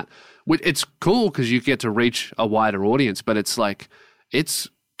all of that. It's cool because you get to reach a wider audience, but it's like, it's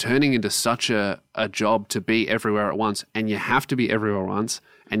turning into such a job to be everywhere at once, and you have to be everywhere at once,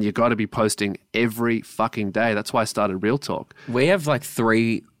 and you got to be posting every fucking day. That's why I started Real Talk. We have like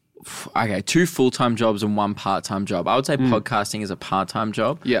 2 full-time jobs and 1 part-time job. I would say podcasting is a part-time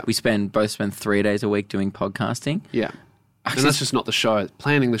job. Yeah. We both spend 3 days a week doing podcasting. Yeah. And that's just not the show.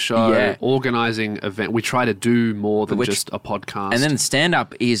 Planning the show, organising event. We try to do more than just a podcast. And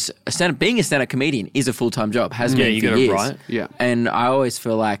then being a stand-up comedian is a full-time job. Has been for years. Right. Yeah. And I always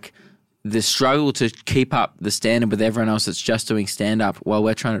feel like the struggle to keep up the stand-up with everyone else that's just doing stand-up while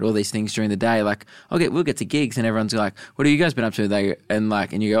we're trying to do all these things during the day. Like, okay, we'll get to gigs and everyone's like, what have you guys been up to?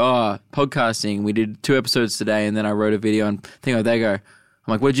 And you go, podcasting. We did 2 episodes today and then I wrote a video and they go, I'm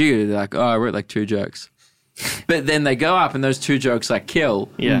like, what'd you do? They're like, I wrote like 2 jokes. But then they go up and those 2 jokes like kill.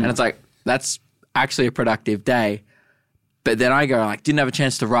 Yeah. And it's like, that's actually a productive day. But then I go, like, didn't have a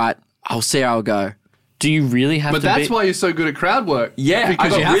chance to write. I'll see how I'll go. Do you really have But to that's be... why you're so good at crowd work. Yeah,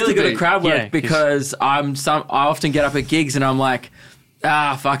 because I you got have really to good be. at crowd work Yeah, because I often get up at gigs and I'm like,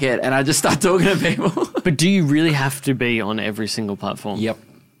 fuck it. And I just start talking to people. But do you really have to be on every single platform? Yep.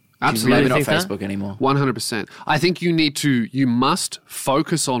 Absolutely. Maybe not think that? Facebook anymore. 100%. I think you must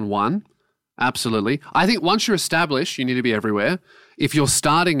focus on one. Absolutely. I think once you're established, you need to be everywhere. If you're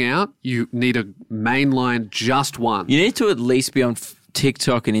starting out, you need a mainline just one. You need to at least be on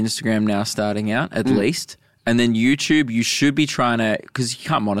TikTok and Instagram now starting out, at least. And then YouTube, you should be trying to, because you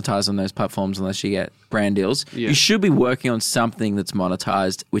can't monetize on those platforms unless you get brand deals. Yeah. You should be working on something that's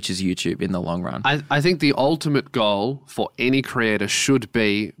monetized, which is YouTube in the long run. I think the ultimate goal for any creator should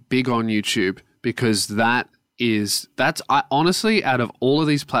be big on YouTube, because honestly, out of all of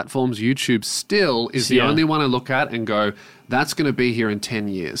these platforms, YouTube still is the only one I look at and go, that's going to be here in 10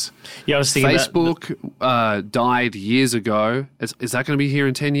 years. Yeah, I was thinking Facebook died years ago. Is that going to be here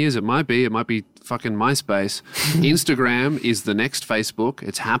in 10 years? It might be. It might be fucking MySpace. Instagram is the next Facebook.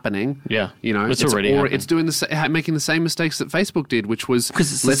 It's happening. Yeah. You know, It's already happening. It's doing making the same mistakes that Facebook did, which was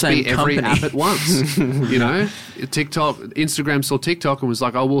Because it's let's the same be every company. app at once. You know, Instagram saw TikTok and was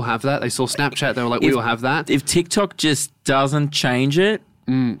like, oh, we'll have that. They saw Snapchat. They were like, we will have that. If TikTok just doesn't change it,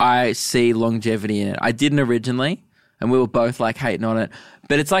 I see longevity in it. I didn't originally, and we were both like hating on it.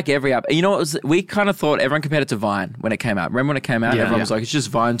 But it's like every app. You know what? We kind of thought everyone compared it to Vine when it came out. Remember when it came out? Yeah. Everyone was like, it's just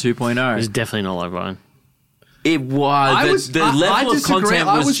Vine 2.0. It's definitely not like Vine. It was. The level of disagree. content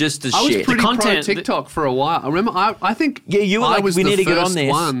was just as I was shit. pretty The content- pro TikTok for a while. I remember. I think. Yeah, you were I like, was we the need to get on first this.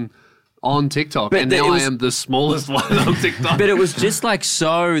 one on TikTok, But and it now was- I am the smallest one on TikTok. But it was just like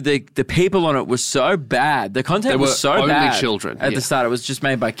the people on it were so bad. The content They was were so only bad. children, At yeah. the start. It was just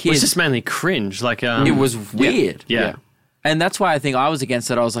made by It was kids. just mainly cringe. Like, It was weird. yeah. And that's why I think I was against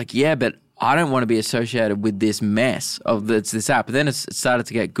it. I was like, yeah, but I don't want to be associated with this mess of this app. But then it started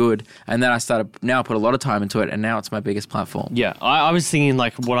to get good. And then now I put a lot of time into it. And now it's my biggest platform. Yeah, I was thinking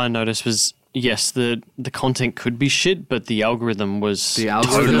like what I noticed was, yes, the content could be shit, but the algorithm was The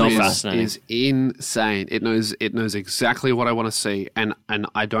totally algorithm fascinating. is insane. It knows exactly what I want to see, and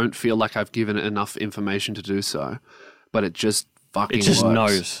I don't feel like I've given it enough information to do so. But it just fucking It just works.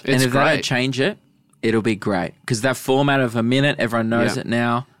 knows. It's And if they don't great. change it, it'll be great. Because that format of a minute, everyone knows Yeah. it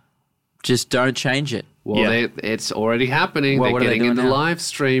now. Just don't change it. Well, Yeah. it's already happening. Well, They're what are they getting doing into now? live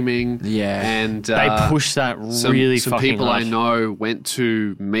streaming. Yeah. and They push that really some fucking people hard. I know went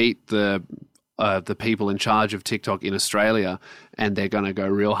to meet the people in charge of TikTok in Australia, and they're going to go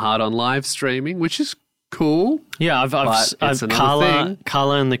real hard on live streaming, which is cool. Yeah, But it's I've another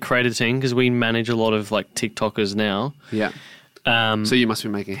Carla and the creator team, because we manage a lot of like TikTokers now. Yeah. Um, So you must be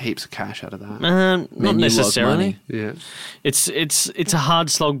making heaps of cash out of that. not you log necessarily. money. Yeah. It's a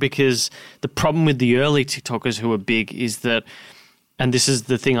hard slog, because the problem with the early TikTokers who are big is that, and this is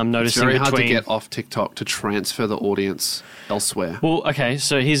the thing I'm It's noticing very hard to between. get off TikTok to transfer the audience elsewhere. Well, okay,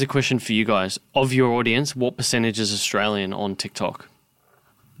 so here's a question for you guys: of your audience, what percentage is Australian on TikTok?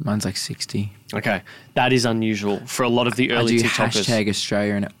 Mine's like 60. Okay, that is unusual for a lot of the I early do TikTokers. hashtag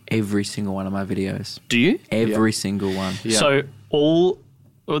Australia in every single one of my videos. Do you? Every single one. Yeah. So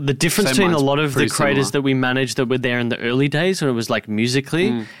the difference Same, between a mine's lot of the pretty creators similar. that we managed that were there in the early days when it was like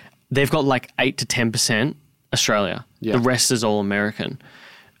Musically, they've got like 8 to 10% Australia. Yeah. The rest is all American.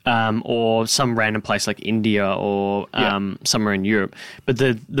 Or some random place like India or somewhere in Europe. But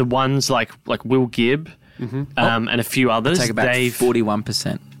the ones like Will Gibb and a few others, Take about they've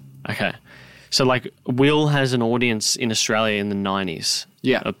 41%. Okay. So like Will has an audience in Australia in the 90s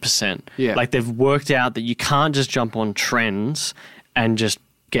Yeah. percent. Yeah. Like they've worked out that you can't just jump on trends and just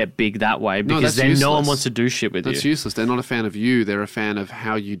get big that way, because that's then no one useless. wants to do shit with That's you. useless. They're not a fan of you. They're a fan of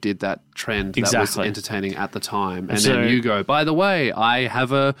how you did that trend that was Exactly. entertaining at the time. And So- then you go, by the way, I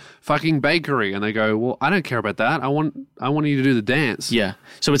have a fucking bakery. And they go, well, I don't care about that. I want you to do the dance. Yeah.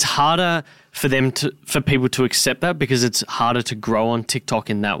 So it's harder for people to accept that, because it's harder to grow on TikTok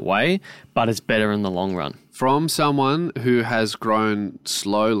in that way, but it's better in the long run. From someone who has grown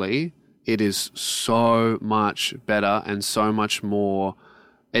slowly, it is so much better and so much more.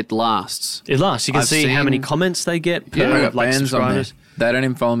 It lasts. It lasts. You can I've see how many seen- comments they get Yeah, per I got like fans on there. subscribers. They don't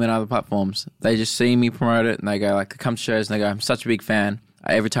even follow me on other platforms. They just see me promote it and they go like, come to shows and they go, I'm such a big fan.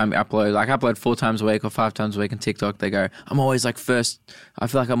 Every time we upload, like I upload 4 times a week or 5 times a week on TikTok, they go, I'm always like first. I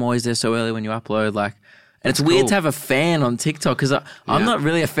feel like I'm always there so early when you upload. Like, and it's weird cool. to have a fan on TikTok, because I'm Yeah. not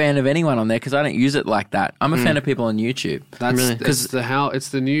really a fan of anyone on there because I don't use it like that. I'm a fan of people on YouTube. That's Really? it's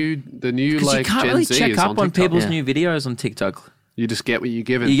the new Because like you can't Gen really Z check is up on TikTok. people's Yeah. new videos on TikTok. You just get what you're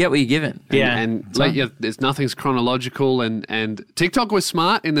given. You get what you're given. Yeah. And there's nothing's chronological, and TikTok was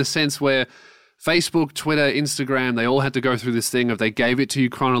smart in the sense where Facebook, Twitter, Instagram, they all had to go through this thing of they gave it to you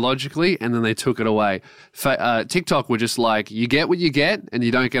chronologically and then they took it away. TikTok were just like, you get what you get and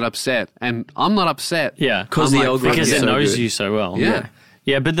you don't get upset. And I'm not upset. Yeah. Because because it knows good. you so well. Yeah.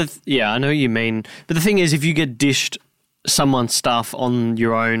 Yeah, but I know what you mean. But the thing is, if you get dished someone's stuff on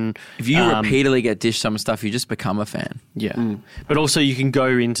your own, If you repeatedly get dished some stuff, you just become a fan. yeah. But also, you can go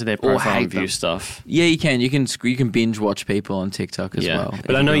into their profile hate and view them. stuff. Yeah, you can. You can binge watch people on TikTok as well.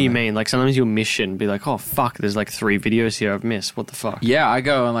 But I know what you mean. Like sometimes you'll miss shit and be like, oh fuck, there's like 3 videos here I've missed. What the fuck? Yeah, I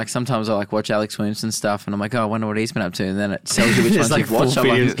go and like sometimes I like watch Alex Williamson stuff and I'm like, oh, I wonder what he's been up to. And then it tells you which There's ones like you've watched. full I'm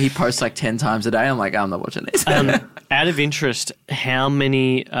like, videos. he posts like 10 times a day. I'm like, I'm not watching this. Out of interest, how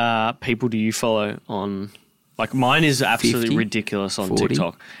many people do you follow on? Like mine is absolutely 50? ridiculous on 40?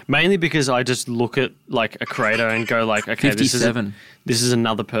 TikTok. Mainly because I just look at like a creator and go like, okay, 57. this is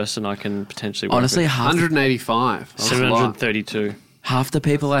another person I can potentially work Honestly, with. 185. That's a lot. 732. half the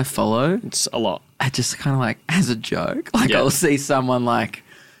people I follow It's a lot. are just kind of like as a joke. Like Yeah. I'll see someone like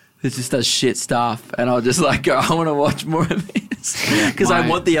that just does shit stuff and I'll just like go, I want to watch more of this. Because I my-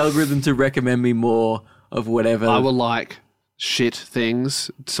 want the algorithm to recommend me more of whatever. I will like shit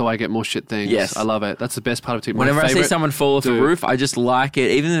things so I get more shit things. Yes. I love it. That's the best part of TikTok. Whenever I see someone fall off a Dude. roof, I just like it.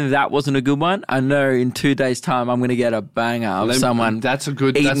 Even if that wasn't a good one, I know in 2 days' time I'm going to get a banger of someone that's a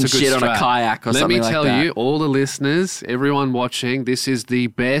good eating shit on a strat. kayak or Let something me like tell that. you, all the listeners, everyone watching, this is the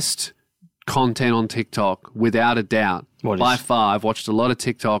best content on TikTok, without a doubt. What By is? far, I've watched a lot of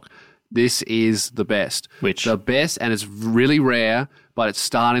TikTok. This is the best. Which? The best, and it's really rare, but it's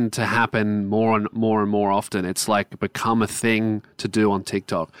starting to happen more and more often. It's like become a thing to do on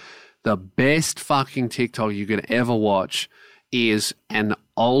TikTok. The best fucking TikTok you could ever watch is an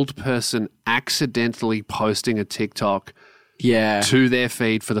old person accidentally posting a TikTok Yeah. to their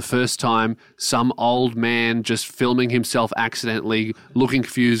feed for the first time. Some old man just filming himself accidentally, looking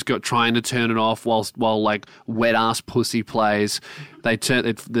confused, trying to turn it off while like wet ass pussy plays. They turn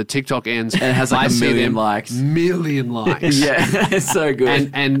it, the TikTok ends And it has like I a see million them, likes. million likes. Yeah, it's so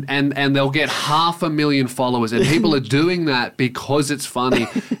good. And they'll get 500,000 followers, and people are doing that because it's funny,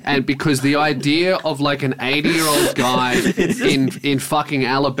 and because the idea of like an 80-year-old guy in fucking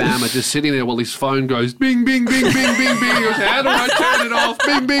Alabama just sitting there while his phone goes bing bing bing bing bing bing. He goes, how do I turn it off?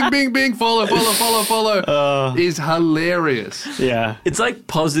 Bing bing bing bing. Follow is hilarious. Yeah. It's like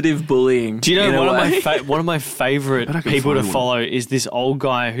positive bullying. Do you in know a one way. of my one of my favorite I can people to find one. follow is this old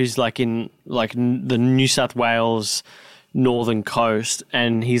guy who's like in like the New South Wales northern coast,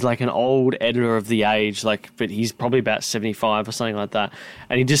 and he's like an old editor of The Age, like, but he's probably about 75 or something like that,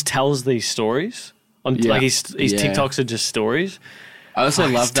 and he just tells these stories on Yeah. like his Yeah. TikToks are just stories. I also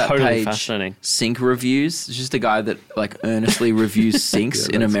It's love that totally page, fascinating. Sync Reviews. It's just a guy that like earnestly reviews syncs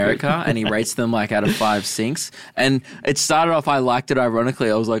in America, and he rates them like out of 5 syncs. And it started off, I liked it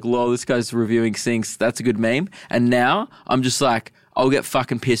ironically. I was like, lol, this guy's reviewing syncs. That's a good meme. And now I'm just like, I'll get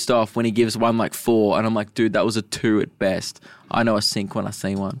fucking pissed off when he gives one like 4, and I'm like, dude, that was a 2 at best. I know a sync when I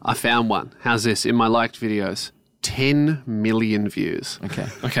see one. I found one. How's this? In my liked videos, 10 million views. Okay.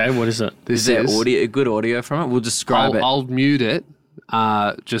 Okay, what is it? This Is there audio, good audio from it? We'll describe it. I'll mute it,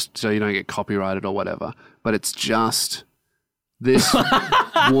 just so you don't get copyrighted or whatever. But it's just this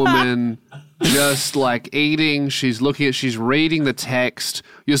woman just like eating. She's reading the text.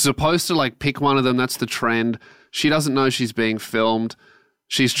 You're supposed to like pick one of them. That's the trend. She doesn't know she's being filmed.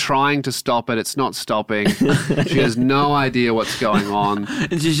 She's trying to stop it. It's not stopping. She has no idea what's going on.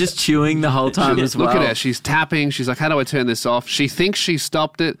 And she's just chewing the whole time as well. Look at her. She's tapping. She's like, how do I turn this off? She thinks she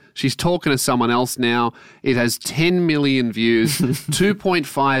stopped it. She's talking to someone else now. It has 10 million views,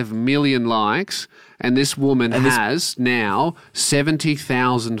 2.5 million likes, and this woman has now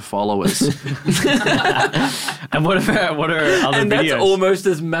 70,000 followers. And what are other And videos? that's almost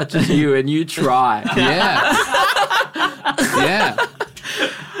as much as you, and you try. Yeah. Yeah.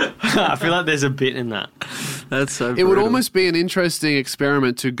 I feel like there's a bit in that. That's so It would brutal. almost be an interesting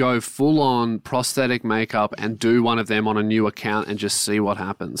experiment to go full on prosthetic makeup and do one of them on a new account and just see what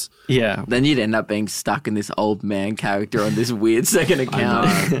happens. Yeah. Then you'd end up being stuck in this old man character on this weird second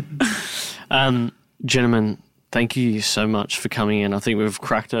account. Gentlemen, thank you so much for coming in. I think we've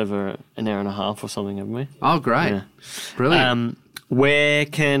cracked over an hour and a half or something, haven't we? Oh, great. Yeah. Brilliant. Where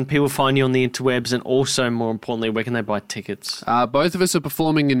can people find you on the interwebs, and also, more importantly, where can they buy tickets? Both of us are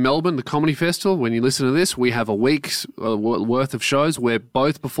performing in Melbourne, the Comedy Festival. When you listen to this, we have a week's worth of shows. We're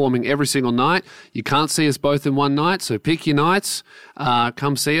both performing every single night. You can't see us both in one night, so pick your nights.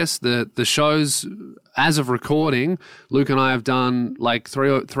 Come see us. The shows, as of recording, Luke and I have done like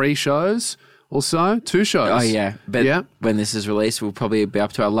three shows or so. 2 shows. Oh, yeah. But Yeah. when this is released, we'll probably be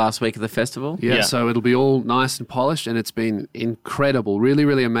up to our last week of the festival. Yeah, so it'll be all nice and polished, and it's been incredible. Really,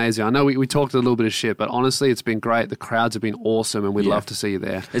 really amazing. I know we talked a little bit of shit, but honestly, it's been great. The crowds have been awesome, and we'd love to see you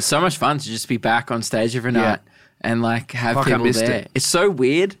there. It's so much fun to just be back on stage every night and like have Fuck, I people missed there. it. It's so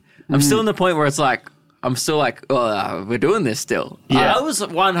weird. I'm still in the point where it's like, oh, we're doing this still. Yeah. I was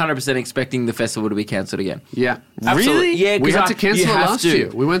 100% expecting the festival to be cancelled again. Yeah. Absolutely. Yeah, We 'cause had to cancel it last year.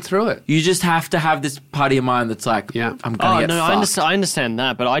 We went through it. You just have to have this part of your mind that's like, Yeah. I'm going to get fucked. I understand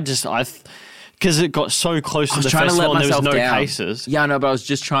that, but because it got so close to the festival and there was no cases. Yeah, I know, but I was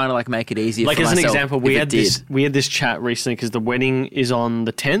just trying to like make it easier Like for as an myself example, if we it had did. this chat recently because the wedding is on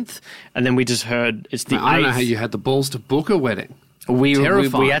the 10th, and then we just heard it's the 8th. I don't know how you had the balls to book a wedding. We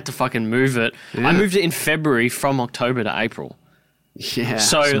Terrifying. had to fucking move it. Yeah. I moved it in February from October to April. Yeah.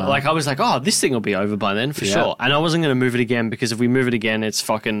 So like I was like, oh, this thing will be over by then for Yeah. sure. And I wasn't going to move it again because if we move it again, it's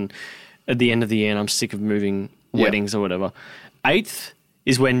fucking at the end of the year and I'm sick of moving weddings or whatever. 8th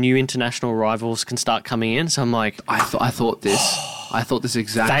is when new international arrivals can start coming in. So I'm like, I thought this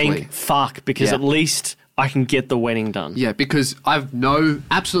exactly. thank fuck, because Yeah. at least I can get the wedding done. Yeah, because I've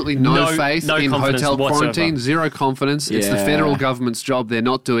absolutely no faith no in confidence hotel whatsoever. quarantine, zero confidence. It's the Yeah. federal government's job. They're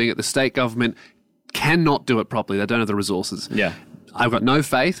not doing it. The state government cannot do it properly. They don't have the resources. Yeah. I've got no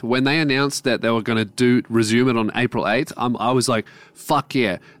faith. When they announced that they were going to resume it on April 8th, I was like, fuck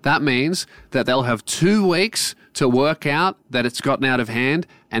yeah. That means that they'll have 2 weeks to work out that it's gotten out of hand,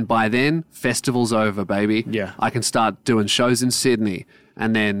 and by then, festival's over, baby. Yeah. I can start doing shows in Sydney,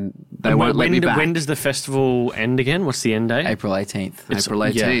 and then they won't let me back. When does the festival end again? What's the end date? April 18th. April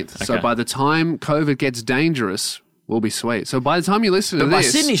 18th. Yeah, So okay. by the time COVID gets dangerous, we'll be sweet. So by the time you listen to But my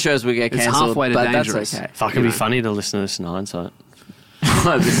this, Sydney shows will get it's cancelled, halfway to but dangerous. that's okay. Fuck, it'd be funny to listen to this in hindsight.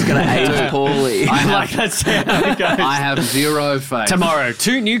 This is going to age poorly. Like that's how it goes. I have zero faith. Tomorrow,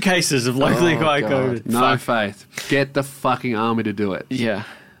 2 new cases of locally acquired God. COVID. No Fuck. faith. Get the fucking army to do it. Yeah.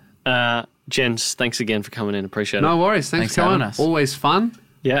 Jens, thanks again for coming in. Appreciate it. No worries. Thanks Thanks for for coming. having us. Always fun.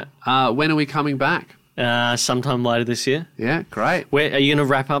 Yeah. When are we coming back? Sometime later this year. Yeah, great. Where are you going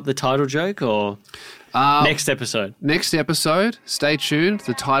to wrap up the title joke or next episode? Next episode, stay tuned.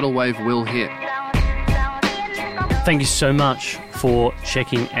 The tidal wave will hit. Thank you so much for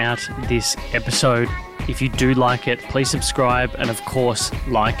checking out this episode. If you do like it, please subscribe and, of course,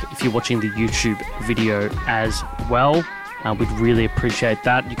 like if you're watching the YouTube video as well. We'd really appreciate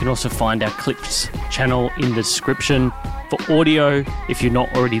that. You can also find our Clips channel in the description. For audio, if you're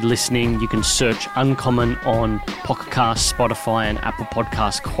not already listening, you can search Uncommon on Pocket Cast, Spotify, and Apple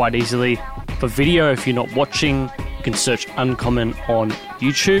Podcasts quite easily. For video, if you're not watching, you can search Uncommon on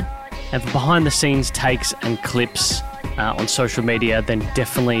YouTube. And for behind-the-scenes takes and clips on social media, then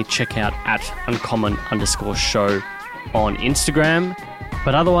definitely check out @uncommon_show on Instagram.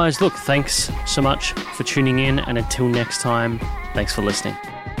 But otherwise, look, thanks so much for tuning in, and until next time, thanks for listening.